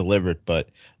says delivered, but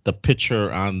the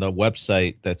picture on the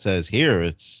website that says here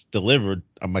it's delivered,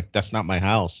 I'm like, that's not my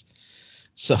house.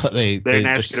 So They they didn't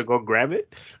ask you to just go grab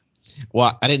it.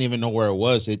 well, I didn't even know where it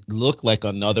was. It looked like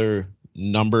another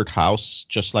numbered house,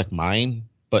 just like mine,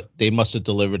 but they must have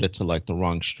delivered it to like the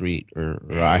wrong street, or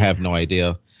I Dang. have no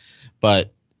idea.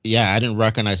 But yeah, I didn't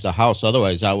recognize the house.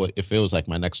 Otherwise, I would, if it was like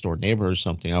my next door neighbor or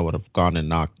something, I would have gone and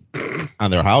knocked on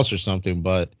their house or something.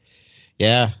 But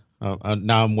yeah,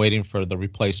 now I'm waiting for the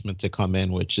replacement to come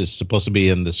in, which is supposed to be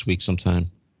in this week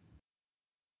sometime.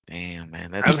 Damn,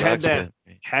 man, that I've had sucks. that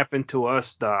But happen to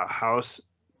us. The house,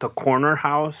 the corner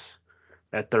house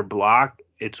at their block,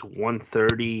 it's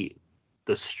 130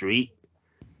 the street,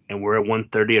 and we're at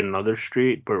 130 another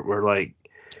street. But we're like,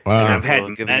 and Wow. I've had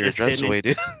careful giving your address medicine and away,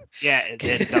 dude. yeah, and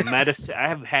the medicine. I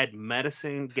have had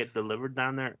medicine get delivered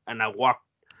down there, and I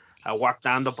walked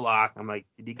down the block. I'm like,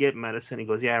 did you get medicine? He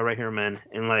goes, yeah, right here, man.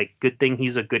 And like, good thing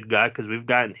he's a good guy because we've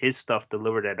gotten his stuff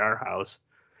delivered at our house,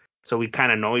 so we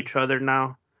kind of know each other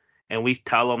now, and we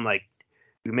tell him like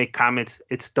we make comments.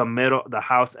 It's the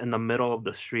house in the middle of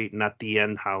the street, not the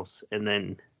end house. And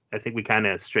then I think we kind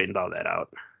of straightened all that out.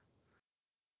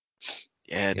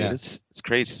 Yeah, dude, Yeah. it's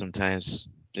crazy sometimes.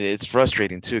 It's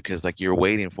frustrating too, because like you're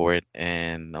waiting for it,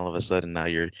 and all of a sudden now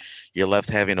you're left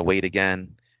having to wait again,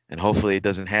 and hopefully it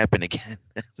doesn't happen again.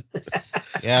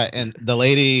 Yeah, and the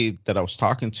lady that I was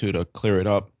talking to clear it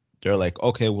up, they're like,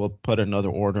 "Okay, we'll put another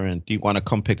order in. Do you want to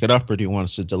come pick it up, or do you want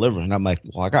us to deliver?" And I'm like,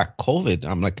 "Well, I got COVID.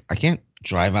 I'm like, I can't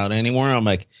drive out anymore." I'm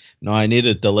like, "No, I need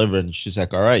it delivered." And she's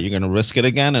like, "All right, you're gonna risk it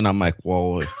again?" And I'm like,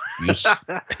 "Well, if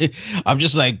you," I'm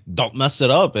just like, "Don't mess it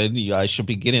up, and I should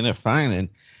be getting it fine." And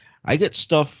I get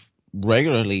stuff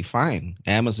regularly fine.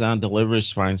 Amazon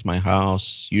delivers, finds my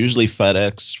house. Usually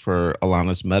FedEx for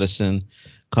Alana's medicine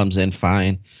comes in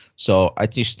fine. So I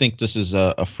just think this is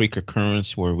a freak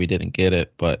occurrence where we didn't get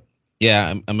it. But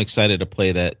yeah, I'm excited to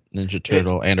play that Ninja it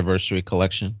Turtle anniversary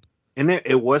collection. and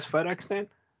it was FedEx then.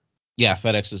 Yeah,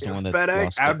 FedEx is the Yeah, one that FedEx.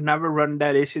 lost it. I've never run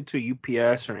that issue to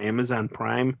UPS or Amazon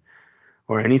Prime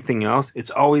or anything else.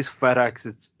 It's always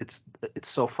FedEx. It's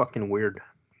so fucking weird.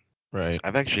 Right.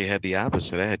 I've actually had the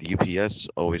opposite. I had UPS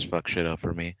always fuck shit up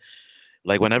for me.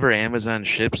 Like whenever Amazon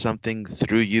ships something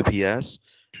through UPS,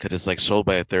 because it's like sold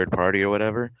by a third party or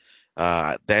whatever,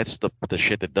 that's the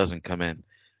shit that doesn't come in,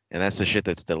 and that's the shit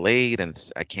that's delayed, and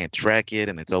I can't track it,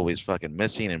 and it's always fucking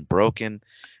missing and broken.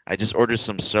 I just ordered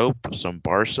some soap, some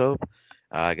bar soap.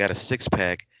 I got a 6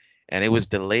 pack, and it was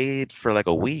delayed for like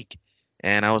a week.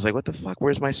 And I was like, "What the fuck?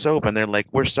 Where's my soap?" And they're like,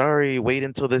 "We're sorry. Wait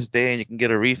until this day, and you can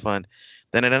get a refund."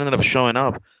 Then it ended up showing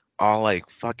up all like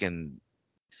fucking,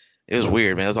 it was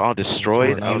weird, man. It was all All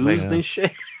destroyed. torn I up. was like, Used Yeah. and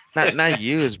shit. not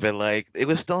used, but like it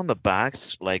was still in the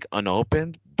box, like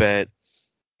unopened, but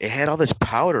it had all this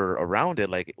powder around it,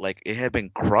 like it had been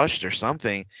crushed or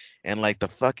something, and like the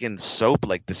fucking soap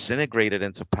like disintegrated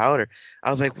into powder. I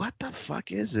was like, what the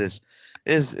fuck is this?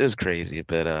 Is crazy,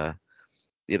 but yeah,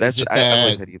 Is that's it I've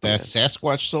always had that UPS.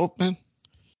 Sasquatch soap, man?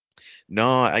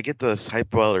 No, I get this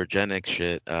hypoallergenic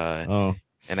shit. Oh,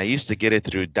 And I used to get it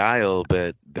through Dial,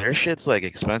 but their shit's like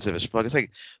expensive as fuck. It's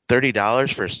like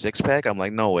 $30 for a 6 pack. I'm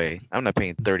like, no way. I'm not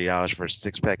paying $30 for a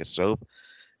 6 pack of soap.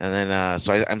 And then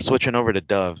so I'm switching over to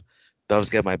Dove. Dove's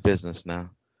got my business now.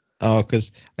 oh,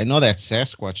 because I know that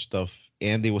Sasquatch stuff.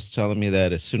 Andy was telling me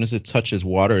that as soon as it touches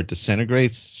water, it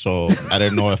disintegrates. So I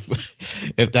don't know if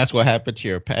if that's what happened to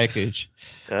your package.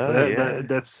 Oh Well, yeah.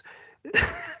 that's.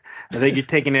 I think you're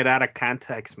taking it out of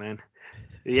context, man.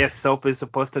 Yes, soap is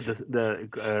supposed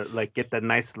to like get the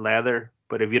nice leather,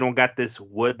 but if you don't got this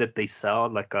wood that they sell,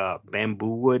 like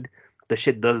bamboo wood, the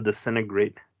shit does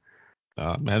disintegrate.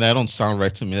 Man, that don't sound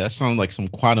right to me. That sounds like some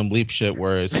quantum leap shit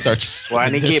where it starts Well, I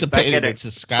need to get back dissipating at it. into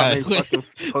Come sky. and fucking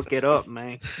hook it up,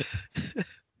 man.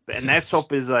 And that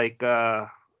soap is like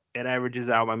it averages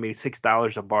out maybe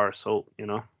 $6 a bar of soap.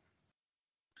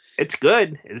 It's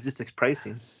good. It's just it's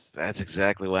pricey. That's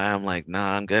exactly why I'm like,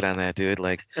 nah, I'm good on that, dude.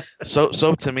 Like,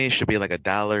 soap to me should be like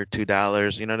 $1,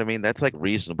 $2. You know what I mean? That's like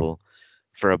reasonable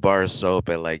for a bar of soap.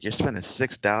 But like, you're spending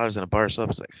 $6 on a bar of soap.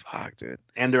 It's like, fuck, dude.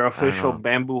 And their I don't official know.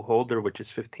 bamboo holder, which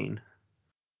is 15.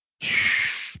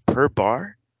 Per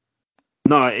bar?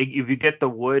 No, if you get the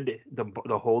wood,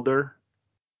 the holder,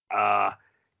 uh,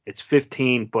 it's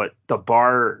 15. But the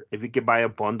bar, if you could buy a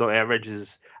bundle, average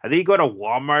is I think you go to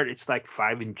Walmart, it's like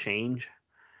 5 and change.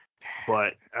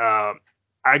 But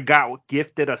I got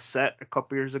gifted a set a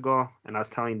couple years ago, and I was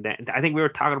telling Dan. I think we were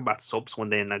talking about soaps one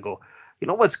day, and I go, you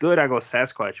know what's good? I go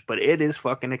Sasquatch, but it is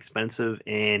fucking expensive,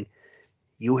 and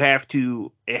you have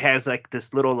to. It has like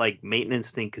this little like maintenance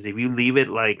thing because if you leave it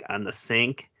like on the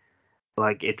sink,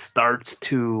 like it starts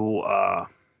to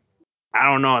I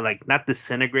don't know, like not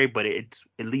disintegrate, but it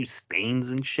leaves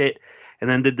stains and shit. And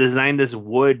then they designed this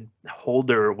wood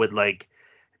holder with like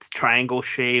it's triangle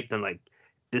shaped and like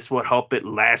this would help it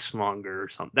last longer or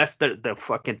something. That's the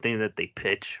fucking thing that they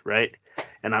pitch, right?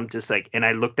 And I'm just like, and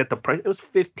I looked at the price. It was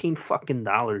 15 fucking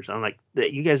dollars. I'm like,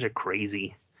 you guys are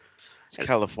crazy. It's And,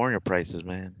 California prices,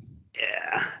 man.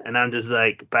 yeah, and I'm just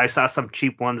like, but I saw some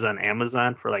cheap ones on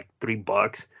Amazon for like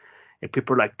 $3, and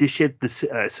people are like, "This shit." This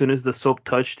as soon as the soap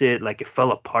touched it, like it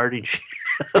fell apart and shit.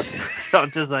 So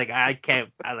I'm just like, I can't.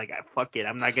 I fuck it.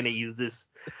 I'm not gonna use this.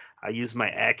 I use my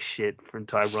Axe shit for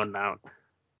until I run out.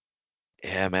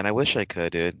 Yeah, man, I wish I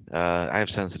could, dude. I have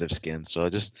sensitive skin, so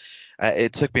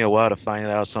it took me a while to find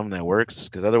out something that works,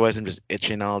 because otherwise I'm just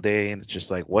itching all day, and it's just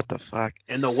like, what the fuck?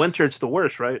 In the winter, it's the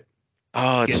worst, right?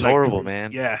 Oh, it's Get like, horrible,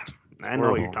 man. yeah, It's I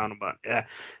know what you're horrible. talking about. Yeah,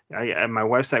 and my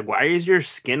wife's like, "Why is your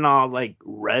skin all like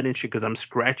red and shit?" Because I'm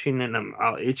scratching and I'm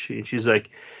all itchy, and she's like,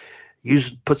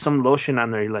 put some lotion on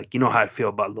there. You're like, you know how I feel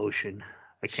about lotion.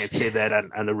 I can't say that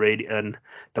on the radio on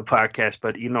the podcast,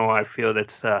 but you know how I feel.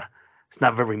 That's it's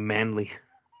not very manly.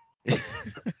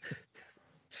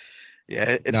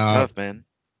 Yeah, it's No, tough, man.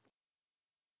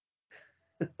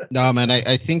 no, man.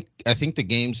 I think the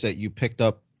games that you picked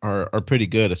up are pretty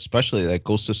good, especially like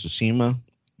Ghost of Tsushima.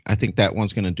 I think that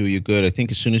one's gonna do you good. I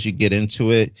think as soon as you get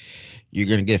into it, you're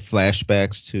gonna get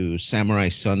flashbacks to Samurai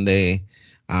Sunday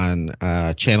on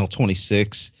Channel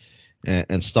 26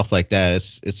 and stuff like that.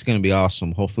 It's gonna be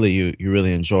awesome. Hopefully you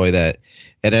really enjoy that.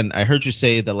 And then I heard you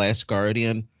say The Last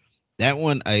Guardian. That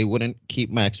one I wouldn't keep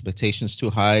my expectations too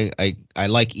high. I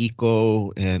like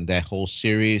Eco and that whole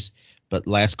series, but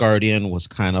Last Guardian was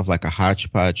kind of like a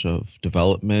hodgepodge of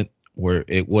development where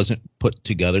it wasn't put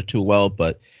together too well.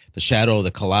 But the Shadow of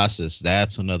the Colossus,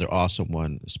 that's another awesome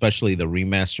one, especially the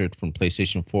remastered from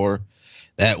PlayStation 4.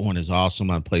 That one is awesome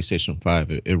on PlayStation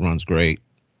 5. It runs great.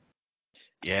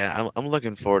 Yeah, I'm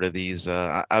looking forward to these.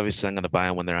 Obviously, I'm gonna buy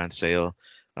them when they're on sale.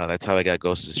 That's how I got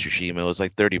Ghost of Tsushima. It was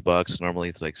like $30. Normally,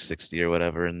 it's like 60 or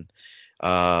whatever. And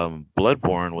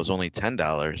Bloodborne was only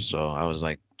 $10, so I was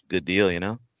like, good deal, you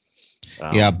know.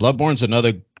 Yeah, Um, Bloodborne's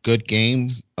another good game.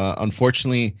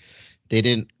 Unfortunately, they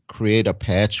didn't create a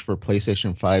patch for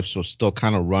PlayStation 5, so it still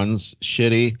kind of runs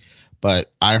shitty.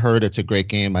 But I heard it's a great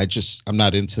game. I'm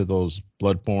not into those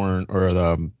Bloodborne or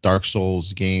the Dark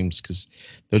Souls games because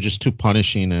they're just too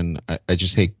punishing, and I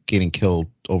just hate getting killed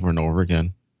over and over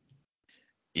again.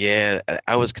 yeah,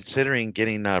 I was considering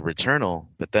getting Returnal,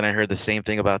 but then I heard the same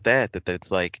thing about that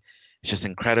it's like it's just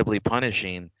incredibly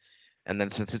punishing. And then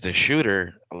since it's a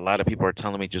shooter, a lot of people are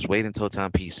telling me just wait until it's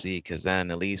on PC, because then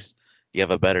at least you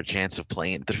have a better chance of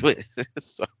playing through it.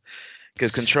 So,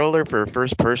 because controller for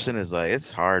first person is like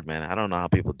it's hard, man. I don't know how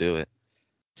people do it.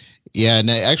 Yeah, and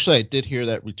actually, I did hear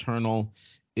that Returnal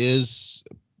is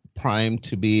primed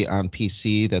to be on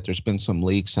PC. That there's been some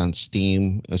leaks on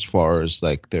Steam as far as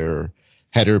like their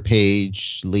header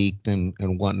page leaked and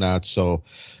whatnot. So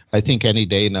I think any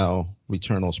day now,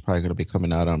 Returnal is probably going to be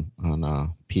coming out on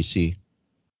PC.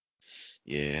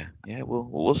 Yeah, yeah,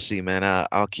 we'll see, man.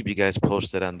 I'll keep you guys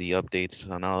posted on the updates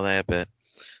on all that. But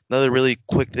another really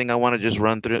quick thing I want to just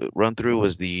run through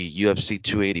was the UFC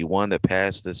 281 that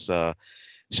passed this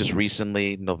just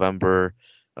recently, November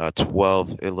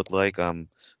 12th. It looked like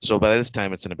so by this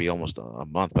time it's gonna be almost a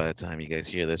month by the time you guys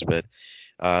hear this. But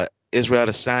uh, Israel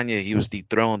Adesanya, he was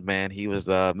dethroned, man. He was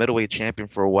the middleweight champion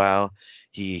for a while.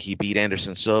 He beat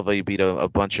Anderson Silva. He beat a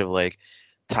bunch of like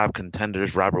top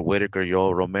contenders: Robert Whitaker,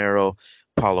 Yoel Romero,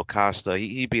 Paulo Costa.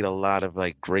 He beat a lot of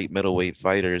like great middleweight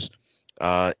fighters.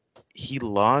 Uh, he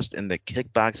lost in the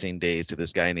kickboxing days to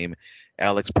this guy named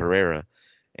Alex Pereira,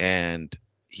 and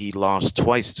he lost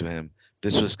twice to him.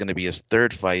 This was going to be his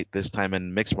third fight, this time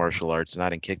in mixed martial arts,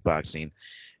 not in kickboxing.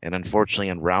 And unfortunately,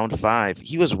 in round five,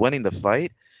 he was winning the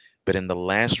fight, but in the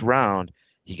last round,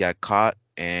 he got caught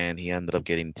and he ended up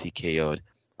getting TKO'd.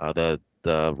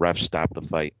 The ref stopped the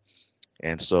fight,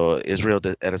 and so Israel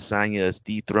Adesanya is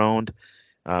dethroned.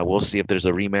 We'll see if there's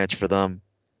a rematch for them.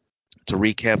 To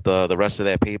recap the rest of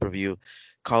that pay per view,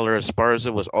 Collar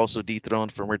Esparza was also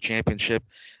dethroned from her championship.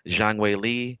 Zhang Wei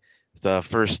Li, the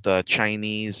first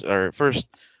Chinese or first,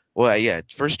 well, yeah,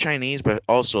 first Chinese, but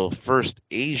also first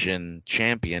Asian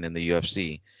champion in the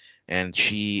UFC, and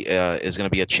she is going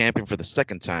to be a champion for the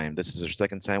second time. This is her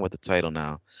second time with the title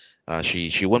now.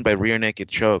 She won by rear naked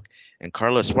choke. And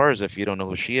Carla Esparza, if you don't know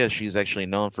who she is, she's actually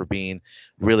known for being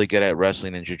really good at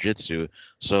wrestling and jiu-jitsu.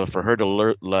 So for her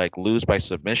to like lose by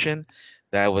submission,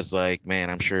 that was like, man,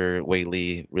 I'm sure Wei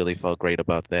Lee really felt great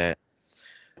about that.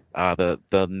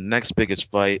 The next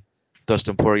biggest fight,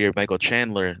 Dustin Poirier, Michael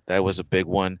Chandler, that was a big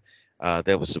one.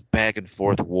 That was a back and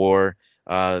forth war.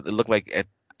 It looked like at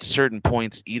certain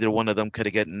points either one of them could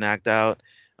have gotten knocked out.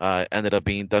 Ended up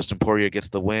being Dustin Poirier gets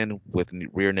the win with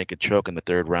rear naked choke in the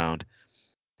third round.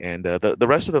 And the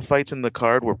rest of the fights in the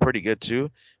card were pretty good too.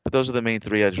 But those are the main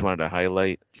three I just wanted to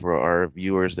highlight for our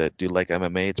viewers that do like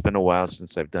MMA. It's been a while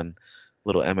since I've done a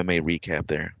little MMA recap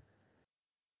there.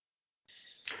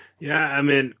 Yeah, I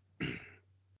mean,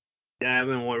 I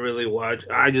haven't really watched.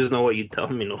 I just know what you tell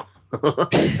me. No,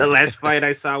 the last fight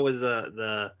I saw was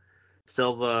the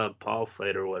Silva Paul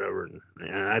fight or whatever,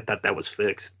 and I thought that was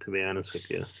fixed. To be honest with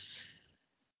you.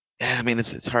 Yeah, I mean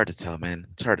it's hard to tell, man.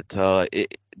 It's hard to tell.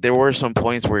 There were some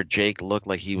points where Jake looked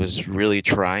like he was really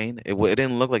trying. It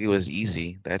didn't look like it was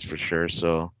easy, that's for sure.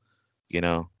 So you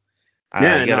know,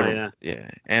 Yeah, you no, gotta, yeah, yeah.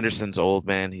 Anderson's old,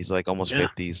 man. He's like almost yeah.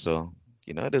 50, so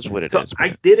it is what it So is. I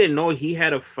But didn't know he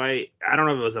had a fight. I don't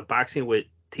know if it was a boxing with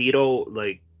Tito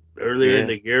like earlier in yeah,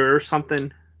 the year or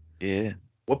something. yeah.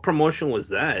 What promotion was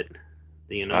that?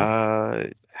 Do you know?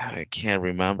 I can't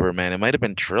remember, man. It might have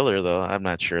been Triller though. I'm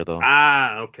not sure though.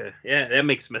 Ah, okay. Yeah, that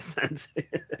makes more sense.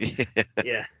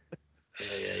 Yeah.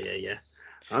 Yeah. Yeah.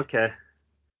 Okay.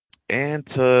 And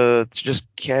to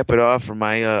just cap it off for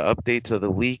my updates of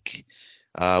the week,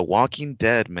 Walking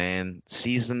Dead, man,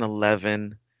 season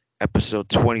 11, episode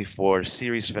 24,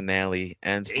 series finale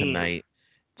ends Damn. tonight.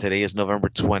 Today is November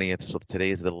 20th, so today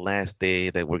is the last day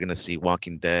that we're gonna see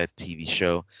Walking Dead TV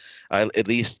show, at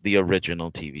least the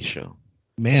original TV show.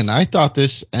 Man, I thought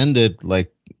this ended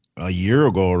like a year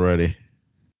ago already.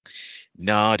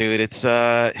 No, dude, it's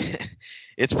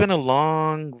it's been a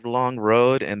long, long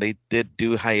road, and they did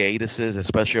do hiatuses,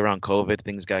 especially around COVID.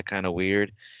 Things got kind of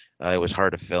weird. It was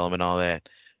hard to film and all that.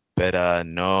 But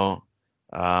no,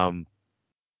 um,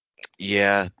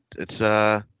 yeah, it's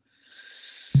uh,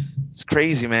 it's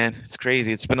crazy, man. It's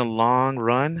crazy. It's been a long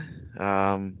run.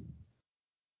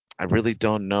 I really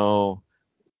don't know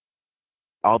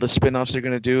all the spin-offs they're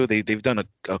gonna do. They've done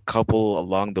a couple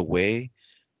along the way,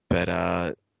 but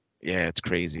yeah, it's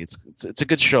crazy. It's a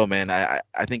good show, man. I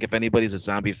think if anybody's a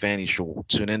zombie fan, you should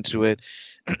tune into it.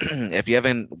 If you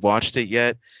haven't watched it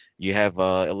yet, you have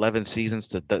 11 seasons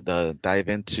to dive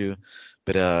into.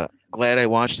 But glad I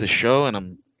watched the show, and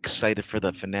I'm excited for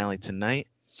the finale tonight.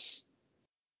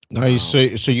 Are you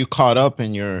Um, so you caught up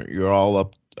and you're all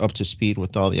up to speed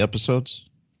with all the episodes?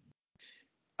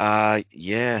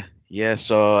 yeah, yeah.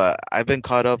 So I've been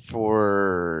caught up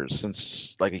for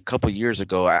since like a couple years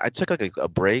ago. I took like a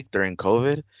break during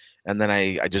COVID, and then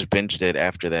I just binged it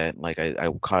after that. Like I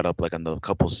caught up like on the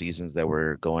couple seasons that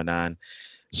were going on.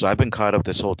 So I've been caught up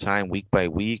this whole time, week by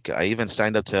week. I even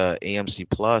signed up to AMC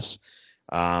Plus.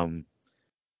 Um,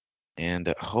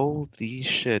 and holy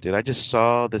shit, dude! I just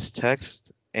saw this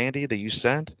text, Andy, that you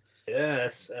sent.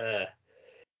 Yes.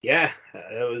 Yeah,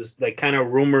 it was like kind of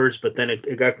rumors, but then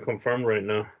it got confirmed right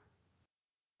now.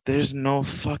 There's no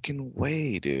fucking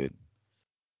way, dude.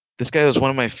 This guy was one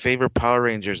of my favorite Power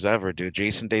Rangers ever, dude.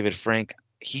 Jason David Frank.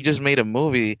 He just made a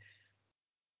movie.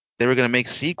 They were gonna make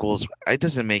sequels. It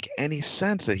doesn't make any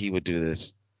sense that he would do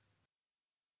this.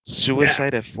 Yeah,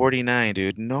 Suicide at 49,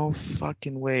 dude. No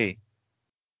fucking way.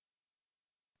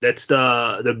 that's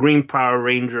the Green Power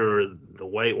Ranger, the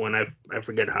white one. I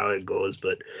forget how it goes,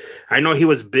 but I know he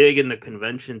was big in the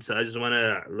convention, so I just want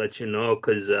to let you know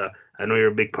because I know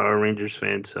you're a big Power Rangers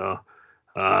fan. So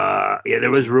yeah,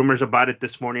 there was rumors about it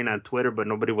this morning on Twitter, but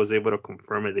nobody was able to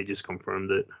confirm it. They just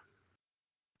confirmed it.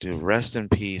 Dude, rest in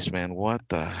peace, man. What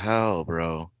the hell,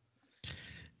 bro?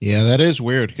 Yeah, that is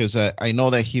weird because I know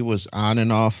that he was on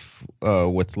and off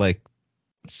with like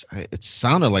it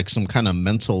sounded like some kind of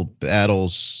mental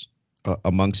battles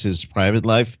amongst his private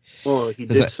life. Oh, he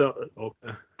Because did so.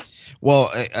 Okay.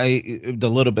 well, the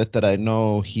little bit that I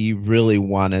know, he really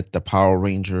wanted the Power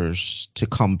Rangers to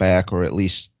come back, or at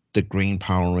least the Green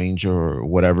Power Ranger, or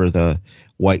whatever the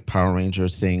White Power Ranger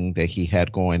thing that he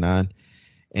had going on,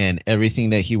 and everything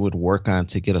that he would work on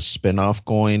to get a spinoff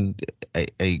going.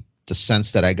 The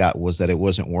sense that I got was that it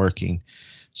wasn't working.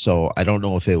 So I don't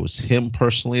know if it was him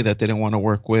personally that they didn't want to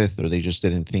work with, or they just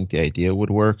didn't think the idea would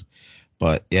work.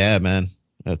 But yeah, man,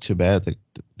 too bad the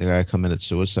guy committed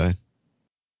suicide.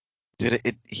 Dude,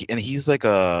 and he's like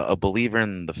a believer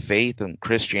in the faith and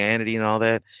Christianity and all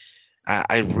that.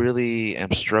 I really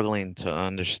am struggling to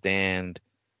understand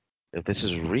if this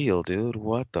is real, dude.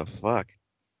 What the fuck?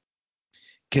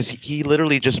 Because he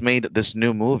literally just made this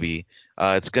new movie.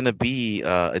 It's gonna be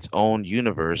its own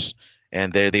universe,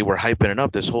 and they were hyping it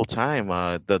up this whole time.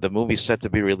 The movie's set to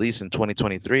be released in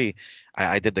 2023.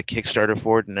 I did the Kickstarter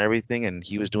for it and everything, and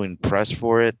he was doing press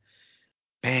for it.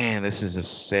 Man, this is a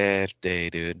sad day,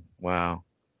 dude. Wow,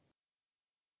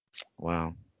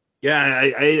 wow.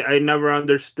 Yeah, I never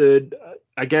understood.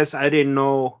 I guess I didn't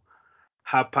know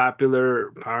how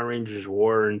popular Power Rangers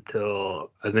were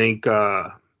until I think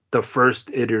the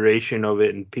first iteration of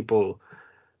it, and people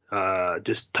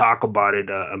just talk about it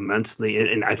immensely.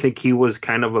 And I think he was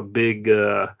kind of a big,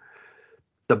 the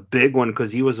big one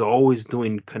because he was always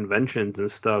doing conventions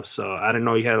and stuff. So I didn't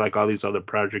know he had like all these other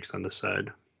projects on the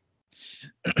side.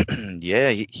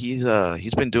 Yeah,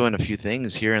 he's been doing a few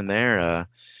things here and there.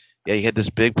 Yeah, he had this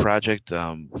big project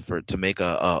for to make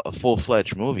a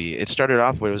full-fledged movie. It started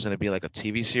off where it was going to be like a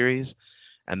TV series,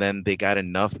 and then they got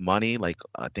enough money, like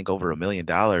I think over $1 million,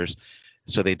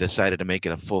 so they decided to make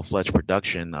it a full-fledged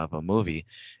production of a movie.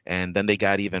 And then they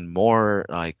got even more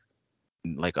like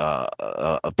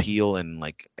appeal and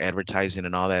like advertising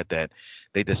and all that, that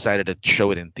they decided to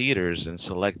show it in theaters and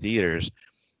select theaters,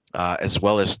 as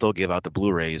well as still give out the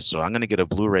Blu-rays. So I'm gonna get a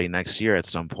Blu-ray next year at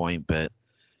some point. But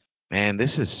man,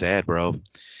 this is sad, bro.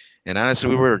 And honestly,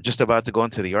 we were just about to go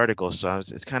into the article, so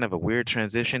it's kind of a weird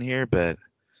transition here. But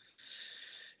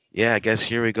yeah, I guess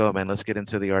here we go, man. Let's get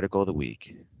into the article of the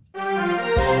week.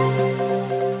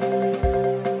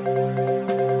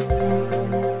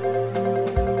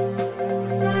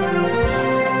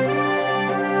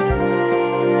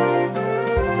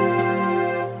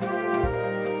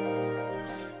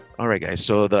 All right, guys.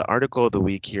 So the article of the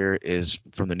week here is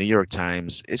from the New York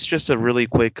Times. It's just a really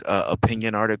quick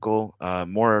opinion article,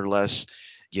 more or less.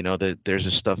 That there's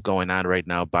this stuff going on right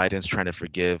now. Biden's trying to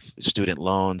forgive student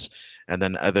loans, and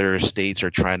then other states are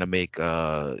trying to make,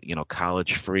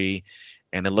 college free.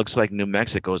 And it looks like New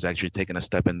Mexico is actually taking a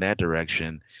step in that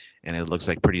direction. And it looks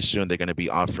like pretty soon they're going to be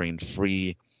offering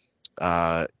free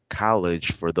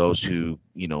college for those who,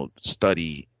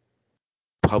 study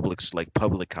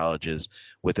public colleges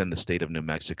within the state of New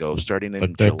Mexico starting in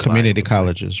Like the July, it community looks like.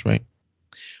 colleges, right?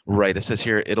 Right. It says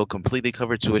here it'll completely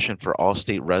cover tuition for all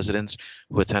state residents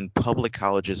who attend public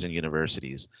colleges and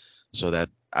universities. So that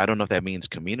I don't know if that means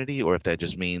community or if that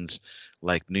just means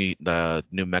like the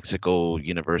New Mexico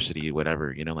University,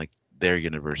 whatever, like their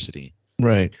university.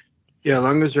 Right. Yeah, as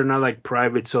long as they're not like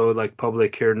private, so like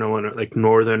public here, no one like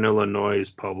Northern Illinois is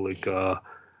public.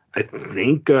 I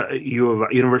think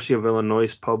University of Illinois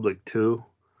is public too.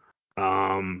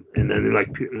 And then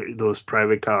like those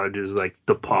private colleges like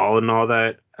DePaul and all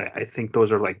that. I think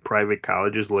those are like private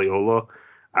colleges. Loyola.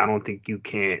 I don't think you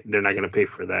can't. They're not going to pay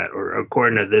for that, or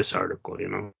according to this article, you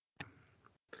know.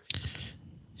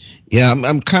 Yeah,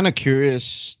 I'm kind of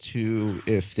curious to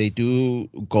if they do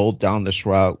go down this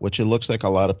route, which it looks like a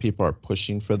lot of people are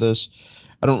pushing for this.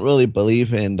 I don't really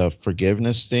believe in the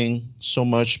forgiveness thing so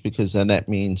much because then that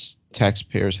means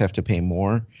taxpayers have to pay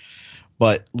more.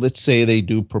 But let's say they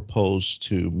do propose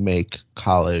to make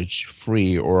college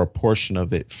free or a portion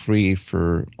of it free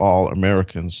for all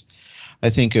Americans. I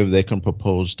think if they can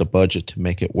propose the budget to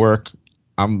make it work,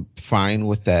 I'm fine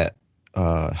with that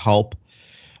help.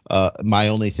 My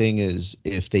only thing is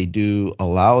if they do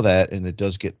allow that and it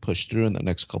does get pushed through in the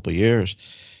next couple of years,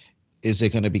 is it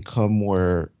going to become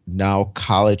where now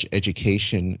college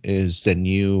education is the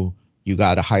new, you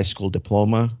got a high school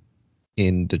diploma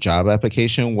in the job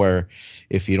application, where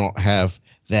if you don't have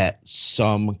that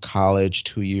some college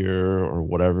 2 year or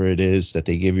whatever it is that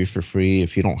they give you for free,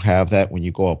 if you don't have that when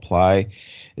you go apply,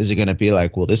 is it going to be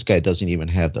like, well, this guy doesn't even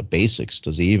have the basics?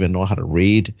 Does he even know how to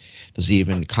read? Does he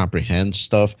even comprehend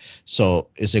stuff? So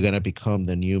is it going to become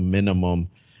the new minimum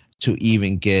to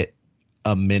even get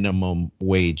a minimum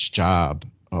wage job,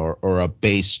 or a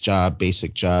base job,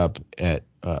 basic job at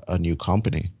a new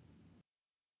company?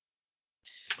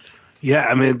 Yeah,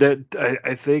 I mean that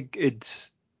I think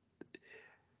it's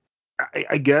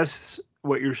I guess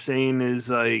what you're saying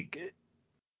is like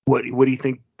what do you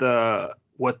think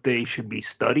what they should be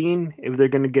studying if they're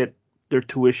going to get their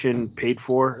tuition paid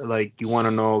for? Like you want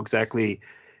to know exactly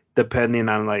depending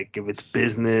on like if it's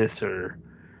business or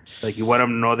like you want them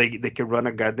to know they can run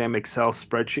a goddamn Excel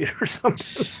spreadsheet or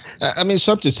something. I mean,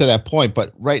 something to that point.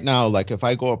 But right now, like if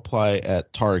I go apply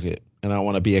at Target and I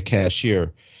want to be a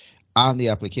cashier, on the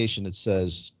application it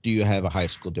says, "Do you have a high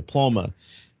school diploma?"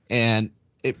 And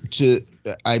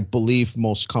I believe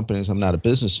most companies. I'm not a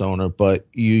business owner, but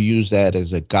you use that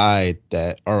as a guide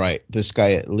that, all right, this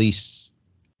guy at least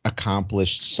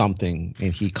accomplished something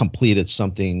and he completed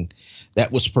something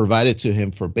that was provided to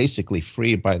him for basically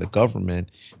free by the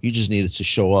government. You just needed to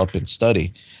show up and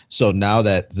study. So now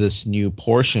that this new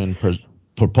portion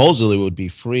supposedly would be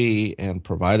free and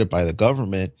provided by the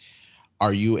government,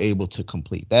 are you able to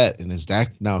complete that? And is that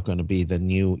now going to be the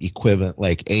new equivalent?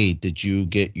 Like, hey, did you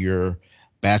get your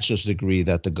bachelor's degree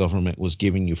that the government was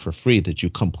giving you for free? Did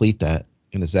you complete that?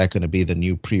 And is that going to be the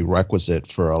new prerequisite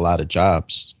for a lot of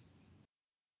jobs?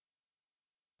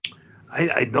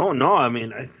 I don't know. I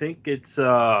mean, I think it's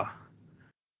I,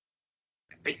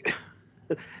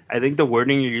 I think the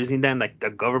wording you're using then like the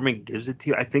government gives it to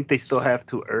you. I think they still have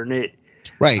to earn it.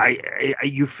 Right.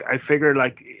 I figure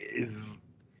like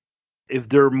if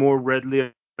they're more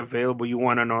readily available, you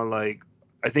want to know like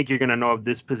I think you're gonna know if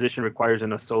this position requires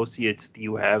an associate's. Do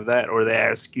you have that, or they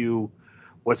ask you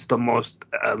what's the most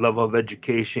level of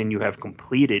education you have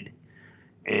completed?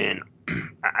 And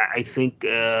I think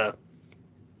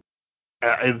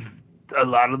if a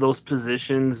lot of those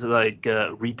positions like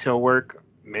retail work,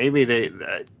 maybe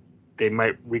they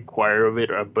might require of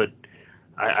it, but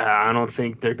I don't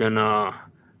think they're gonna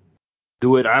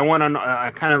do it. I want to know. I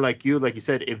kind of like you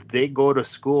said, if they go to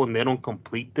school and they don't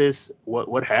complete this,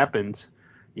 what happens?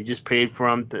 You just paid for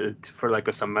them for like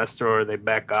a semester, or they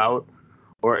back out,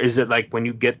 or is it like when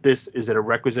you get this, is it a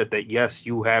requisite that yes,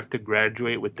 you have to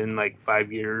graduate within like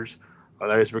 5 years,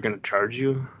 otherwise we're gonna charge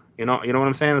you? You know what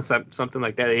I'm saying? It's like something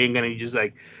like that. They ain't gonna just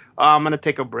like, oh, I'm gonna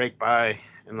take a break, bye,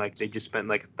 and like they just spent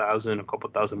like a couple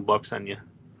thousand bucks on you.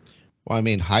 Well, I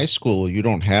mean, high school, you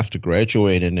don't have to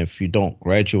graduate. And if you don't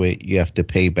graduate, you have to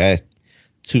pay back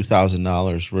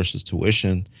 $2,000 versus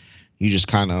tuition. You just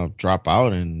kind of drop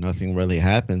out and nothing really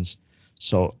happens.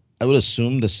 So I would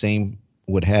assume the same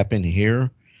would happen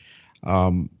here.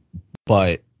 Um,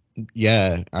 but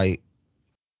yeah, I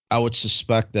would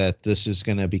suspect that this is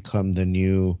going to become the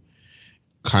new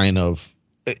kind of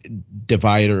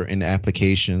divider in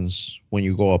applications when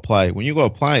you go apply. When you go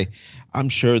apply, I'm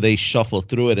sure they shuffle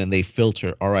through it and they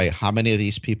filter, all right, how many of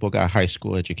these people got high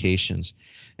school educations?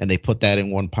 And they put that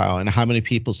in one pile. And how many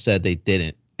people said they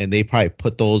didn't? And they probably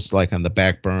put those like on the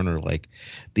back burner. Like,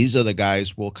 these are the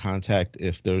guys we'll contact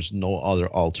if there's no other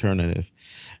alternative.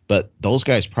 But those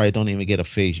guys probably don't even get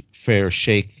a fair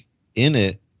shake in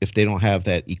it if they don't have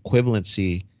that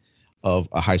equivalency of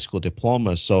a high school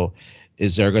diploma. So,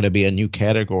 is there going to be a new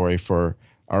category for,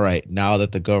 all right, now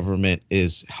that the government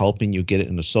is helping you get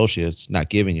an associate's, not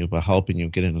giving you, but helping you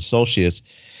get an associate's?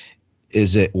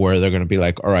 Is it where they're going to be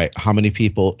like, all right, how many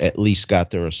people at least got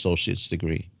their associate's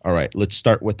degree? All right, let's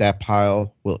start with that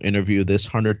pile. We'll interview this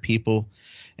 100 people,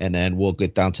 and then we'll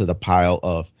get down to the pile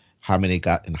of how many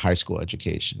got in high school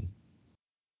education.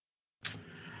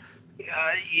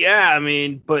 Yeah, I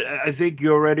mean, but I think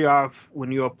you already off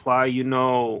when you apply. You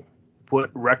know what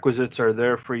requisites are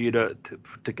there for you to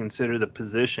consider the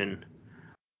position.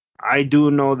 I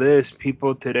do know this.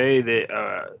 People today,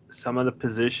 that some of the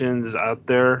positions out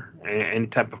there, any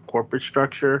type of corporate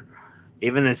structure,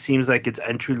 even it seems like it's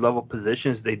entry level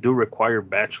positions, they do require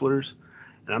bachelors.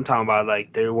 And I'm talking about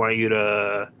like they want you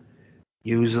to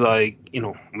use like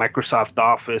Microsoft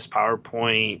Office,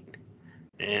 PowerPoint,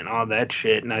 and all that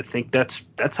shit. And I think that's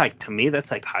like to me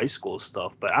that's like high school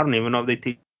stuff. But I don't even know if they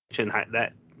teach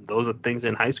that those are things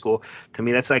in high school. To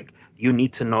me, that's like you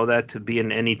need to know that to be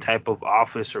in any type of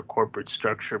office or corporate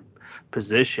structure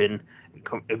position.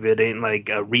 If it ain't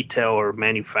like retail or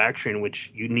manufacturing,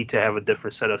 which you need to have a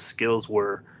different set of skills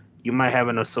where you might have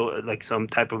like some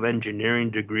type of engineering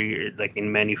degree like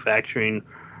in manufacturing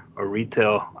or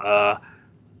retail.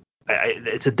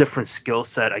 It's a different skill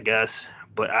set, I guess.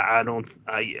 But I don't.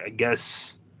 I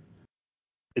guess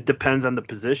it depends on the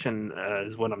position,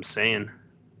 is what I'm saying.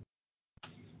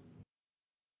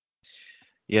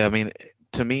 Yeah, I mean,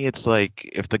 to me, it's like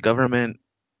if the government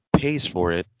pays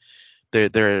for it,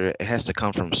 there it has to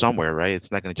come from somewhere, right?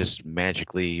 It's not going to just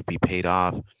magically be paid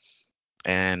off.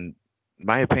 And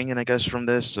my opinion, I guess, from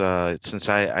this, since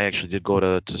I actually did go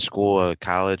to school,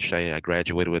 college, I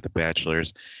graduated with a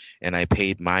bachelor's, and I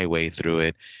paid my way through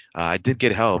it. I did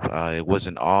get help. It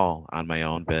wasn't all on my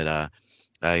own, but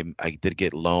I did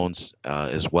get loans,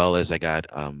 as well as I got,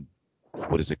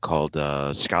 what is it called,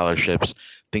 scholarships,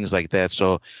 things like that.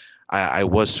 So I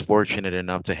was fortunate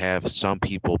enough to have some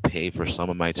people pay for some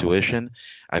of my tuition.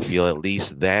 I feel at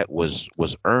least that was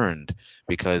earned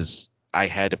because I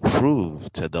had to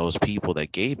prove to those people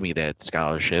that gave me that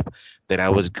scholarship that I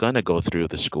was gonna go through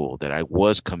the school, that I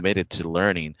was committed to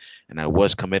learning, and I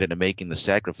was committed to making the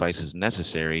sacrifices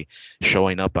necessary,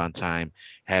 showing up on time,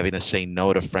 having to say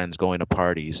no to friends going to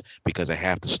parties because I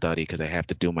have to study, because I have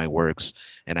to do my works,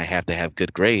 and I have to have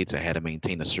good grades. I had to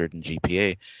maintain a certain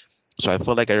GPA. So I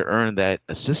feel like I earned that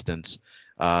assistance.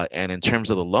 And in terms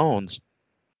of the loans,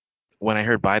 when I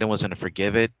heard Biden was going to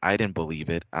forgive it, I didn't believe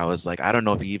it. I was like, I don't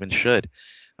know if he even should.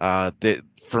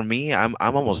 For me, I'm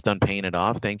almost done paying it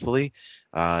off. Thankfully,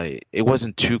 it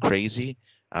wasn't too crazy.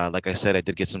 Like I said, I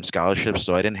did get some scholarships,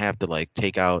 so I didn't have to like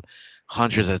take out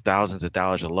hundreds of thousands of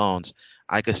dollars of loans.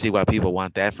 I could see why people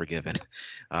want that forgiven.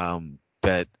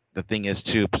 But the thing is,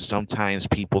 too, sometimes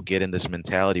people get in this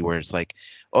mentality where it's like,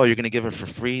 oh, you're going to give it for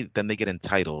free, then they get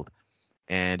entitled,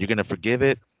 and you're going to forgive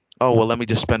it. Oh, well, let me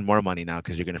just spend more money now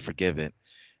because you're going to forgive it.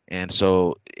 And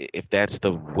so, if that's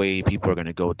the way people are going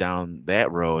to go down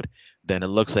that road, then it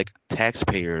looks like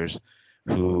taxpayers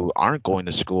who aren't going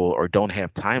to school or don't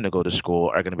have time to go to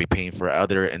school are going to be paying for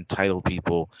other entitled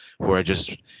people who are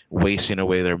just wasting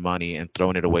away their money and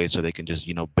throwing it away so they can just,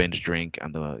 binge drink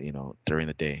on the, during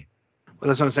the day. Well,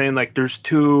 that's what I'm saying. Like, there's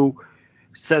two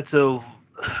sets of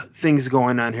things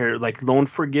going on here. Like loan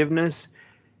forgiveness.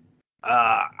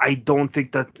 I don't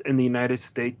think that in the United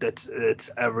States that's it's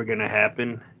ever gonna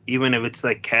happen. Even if it's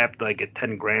like capped like at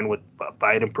 10 grand, what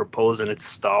Biden proposed and it's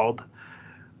stalled.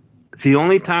 The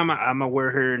only time I'm aware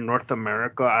here in North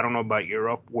America, I don't know about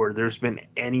Europe, where there's been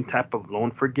any type of loan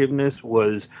forgiveness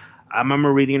was I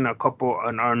remember reading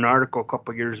an article a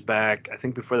couple years back, I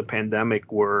think before the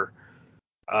pandemic, where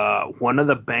one of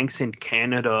the banks in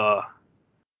Canada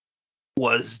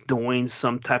was doing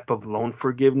some type of loan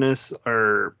forgiveness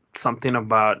or something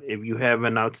about if you have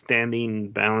an outstanding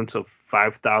balance of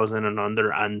 5,000 and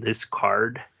under on this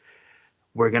card,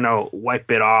 we're gonna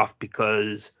wipe it off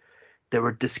because they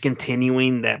were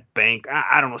discontinuing that bank.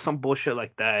 I don't know, some bullshit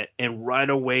like that. And right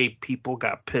away, people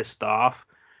got pissed off.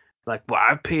 Like, well,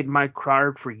 I paid my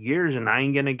card for years and I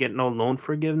ain't gonna get no loan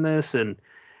forgiveness. And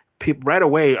people right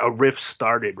away, a rift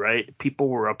started. Right, people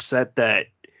were upset that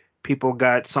people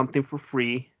got something for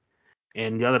free,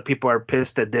 and the other people are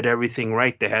pissed that did everything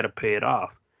right. They had to pay it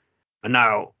off. And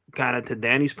now, kind of to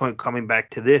Danny's point, coming back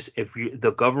to this, if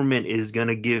the government is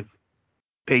gonna give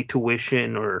pay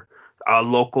tuition or a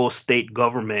local state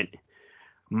government,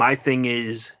 my thing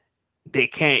is they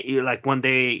can't like one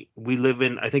day we live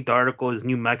in, I think the article is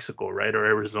New Mexico, right, or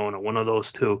Arizona, one of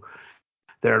those two.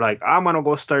 They're like, I'm gonna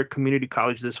go start community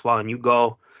college this fall, and you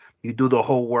go, you do the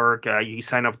whole work, you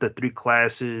sign up to 3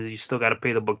 classes, you still got to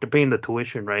pay the book, they're paying the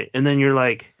tuition, right, and then you're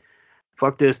like,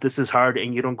 fuck this is hard,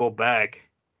 and you don't go back.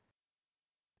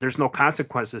 There's no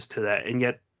consequences to that, and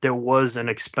yet there was an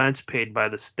expense paid by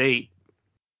the state.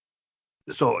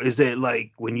 So is it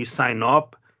like when you sign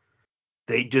up,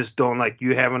 they just don't like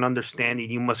you have an understanding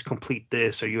you must complete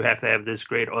this or you have to have this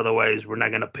grade, otherwise we're not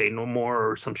going to pay no more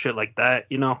or some shit like that,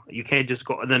 you can't just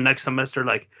go the next semester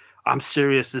like, I'm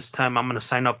serious this time, I'm going to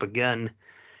sign up again,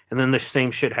 and then the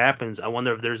same shit happens. I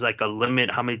wonder if there's like a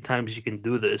limit how many times you can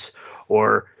do this,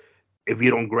 or if you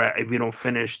don't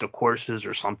finish the courses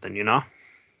or something.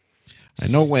 I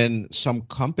know when some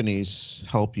companies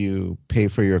help you pay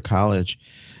for your college,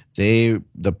 one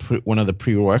of the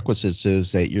prerequisites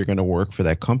is that you're going to work for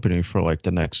that company for like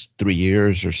the next 3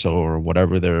 years or so, or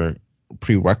whatever their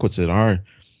prerequisites are.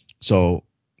 So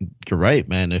you're right,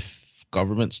 man. If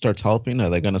government starts helping, are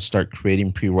they going to start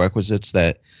creating prerequisites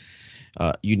that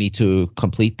you need to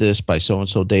complete this by so and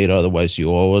so date, otherwise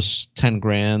you owe us 10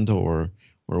 grand or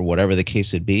whatever the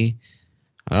case would be.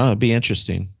 I don't know, it'd be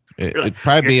interesting. It'd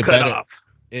probably You're be a cut better. off.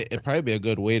 It'd probably be a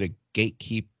good way to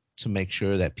gatekeep to make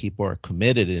sure that people are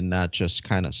committed and not just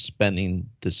kind of spending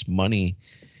this money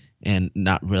and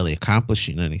not really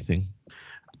accomplishing anything.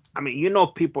 I mean,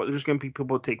 people. There's gonna be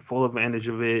people who take full advantage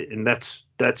of it, and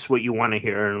that's what you want to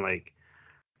hear. And like,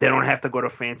 they don't have to go to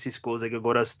fancy schools. They could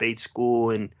go to a state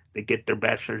school and they get their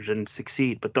bachelor's and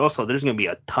succeed. But also, there's gonna be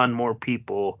a ton more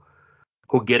people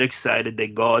who get excited. They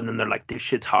go and then they're like, "This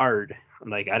shit's hard."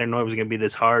 Like, I didn't know it was gonna be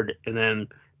this hard, and then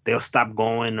they'll stop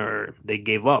going or they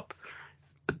gave up.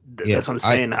 Yeah, That's what I'm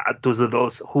saying. Those are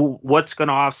those who. What's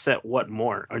gonna offset what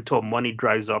more until money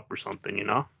dries up or something?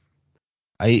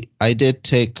 I did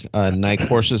take night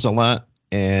courses a lot,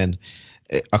 and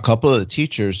a couple of the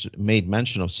teachers made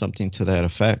mention of something to that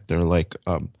effect. They're like,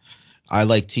 I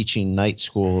like teaching night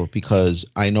school because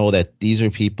I know that these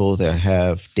are people that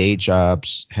have day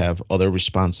jobs, have other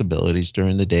responsibilities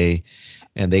during the day,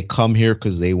 and they come here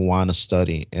because they want to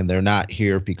study, and they're not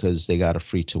here because they got a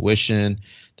free tuition.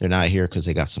 They're not here because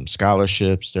they got some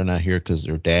scholarships. They're not here because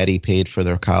their daddy paid for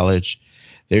their college.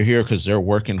 They're here because they're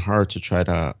working hard to try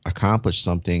to accomplish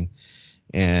something.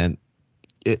 And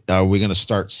are we going to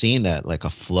start seeing that, like a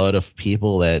flood of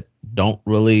people that don't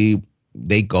really,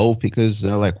 they go because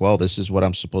they're like, well, this is what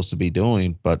I'm supposed to be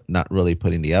doing, but not really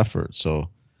putting the effort. So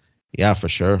yeah, for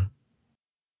sure.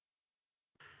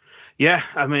 Yeah,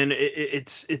 I mean,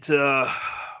 it's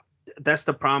that's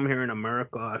the problem here in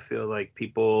America. I feel like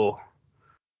people,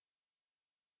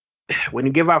 when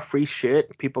you give out free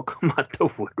shit, people come out the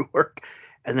woodwork,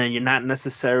 and then you're not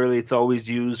necessarily. It's always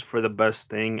used for the best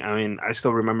thing. I mean, I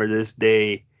still remember this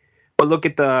day. But look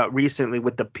at the recently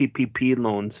with the PPP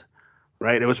loans,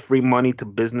 right? It was free money to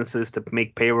businesses to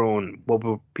make payroll, and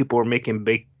people were making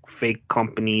big fake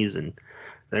companies, and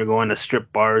they're going to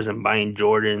strip bars and buying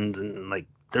Jordans, and like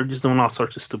they're just doing all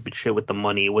sorts of stupid shit with the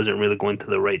money. It wasn't really going to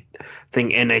the right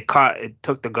thing, and it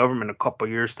took the government a couple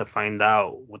years to find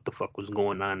out what the fuck was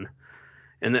going on.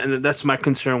 And that's my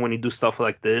concern when you do stuff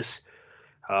like this.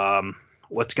 Um,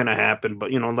 what's gonna happen?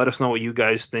 But let us know what you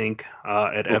guys think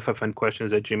at Well,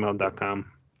 ffnquestions@gmail.com.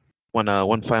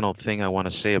 one final thing I want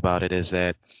to say about it is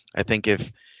that I think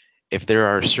if there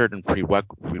are certain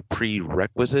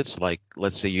prerequisites, like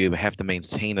let's say you have to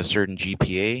maintain a certain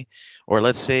GPA, or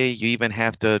let's say you even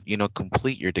have to,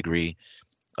 complete your degree,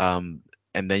 um,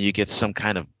 and then you get some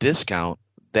kind of discount,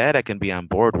 that I can be on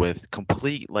board with.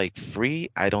 Complete like free,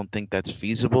 I don't think that's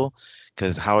feasible,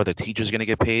 because how are the teachers going to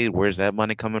get paid? Where's that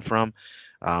money coming from?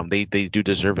 They do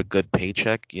deserve a good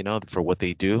paycheck, for what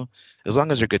they do, as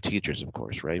long as they're good teachers, of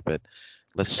course, right? But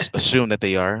let's assume that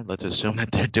they are. Let's assume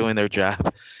that they're doing their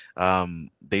job.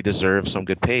 They deserve some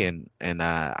good pay, and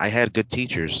I had good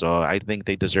teachers, so I think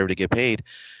they deserve to get paid.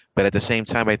 But at the same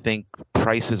time, I think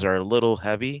prices are a little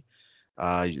heavy.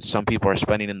 Some people are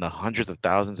spending in the hundreds of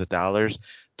thousands of dollars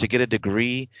to get a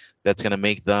degree that's going to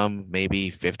make them maybe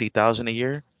 50,000 a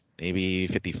year, maybe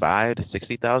 55 to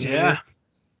 60,000 a year. Yeah.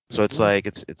 So it's like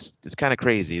it's kind of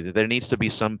crazy. There needs to be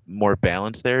some more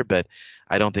balance there, but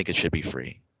I don't think it should be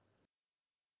free.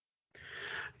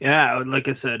 Yeah, like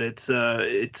I said, it's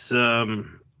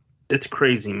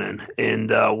crazy, man, and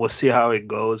we'll see how it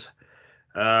goes.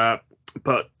 Uh,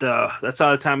 but that's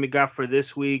all the time we got for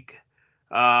this week.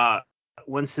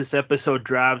 Once this episode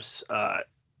drops,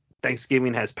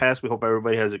 Thanksgiving has passed. We hope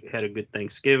everybody had a good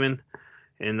Thanksgiving.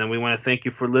 And then we want to thank you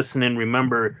for listening.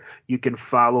 Remember, you can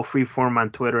follow Freeform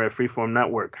on Twitter at Freeform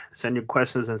Network. Send your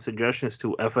questions and suggestions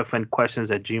to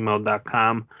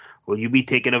ffnquestions@gmail.com. Will you be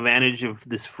taking advantage of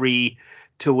this free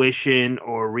tuition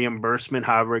or reimbursement,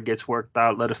 however it gets worked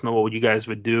out? Let us know what you guys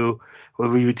would do.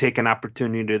 Will you take an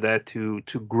opportunity to that to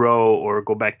grow or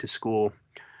go back to school?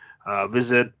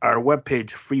 Visit our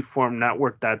webpage,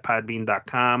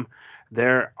 freeformnetwork.podbean.com.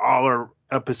 There, all our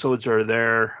episodes are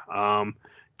there.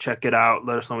 Check it out.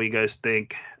 Let us know what you guys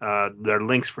think. There are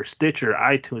links for Stitcher,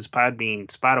 iTunes, Podbean,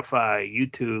 Spotify,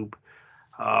 YouTube.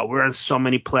 We're on so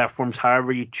many platforms.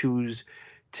 However you choose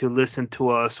to listen to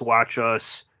us, watch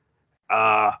us,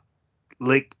 uh,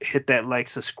 hit that like,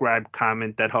 subscribe,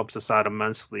 comment. That helps us out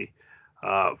immensely.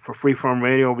 For Freeform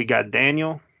Radio, we got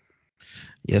Daniel.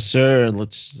 Yes, sir.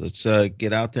 Let's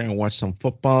get out there and watch some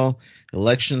football.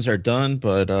 Elections are done,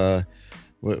 but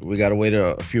we got to wait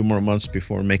a few more months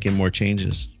before making more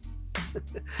changes.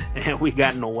 And we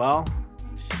got Noel.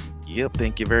 Yep.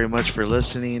 Thank you very much for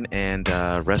listening, and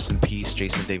rest in peace,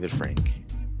 Jason David Frank.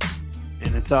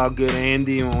 And it's all good,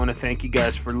 Andy. I want to thank you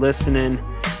guys for listening,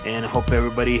 and I hope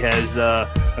everybody has a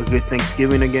good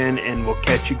Thanksgiving again, and we'll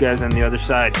catch you guys on the other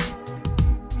side.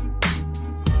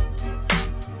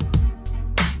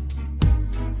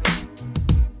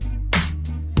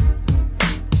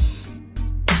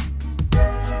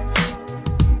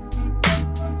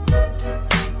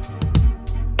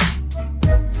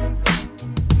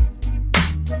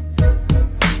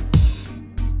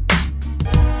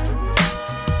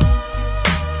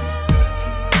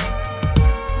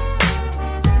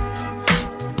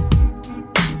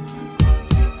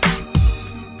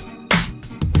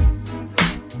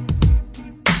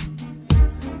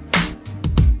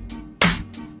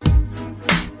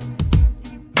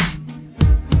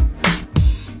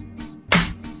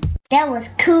 was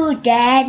cool, Dad.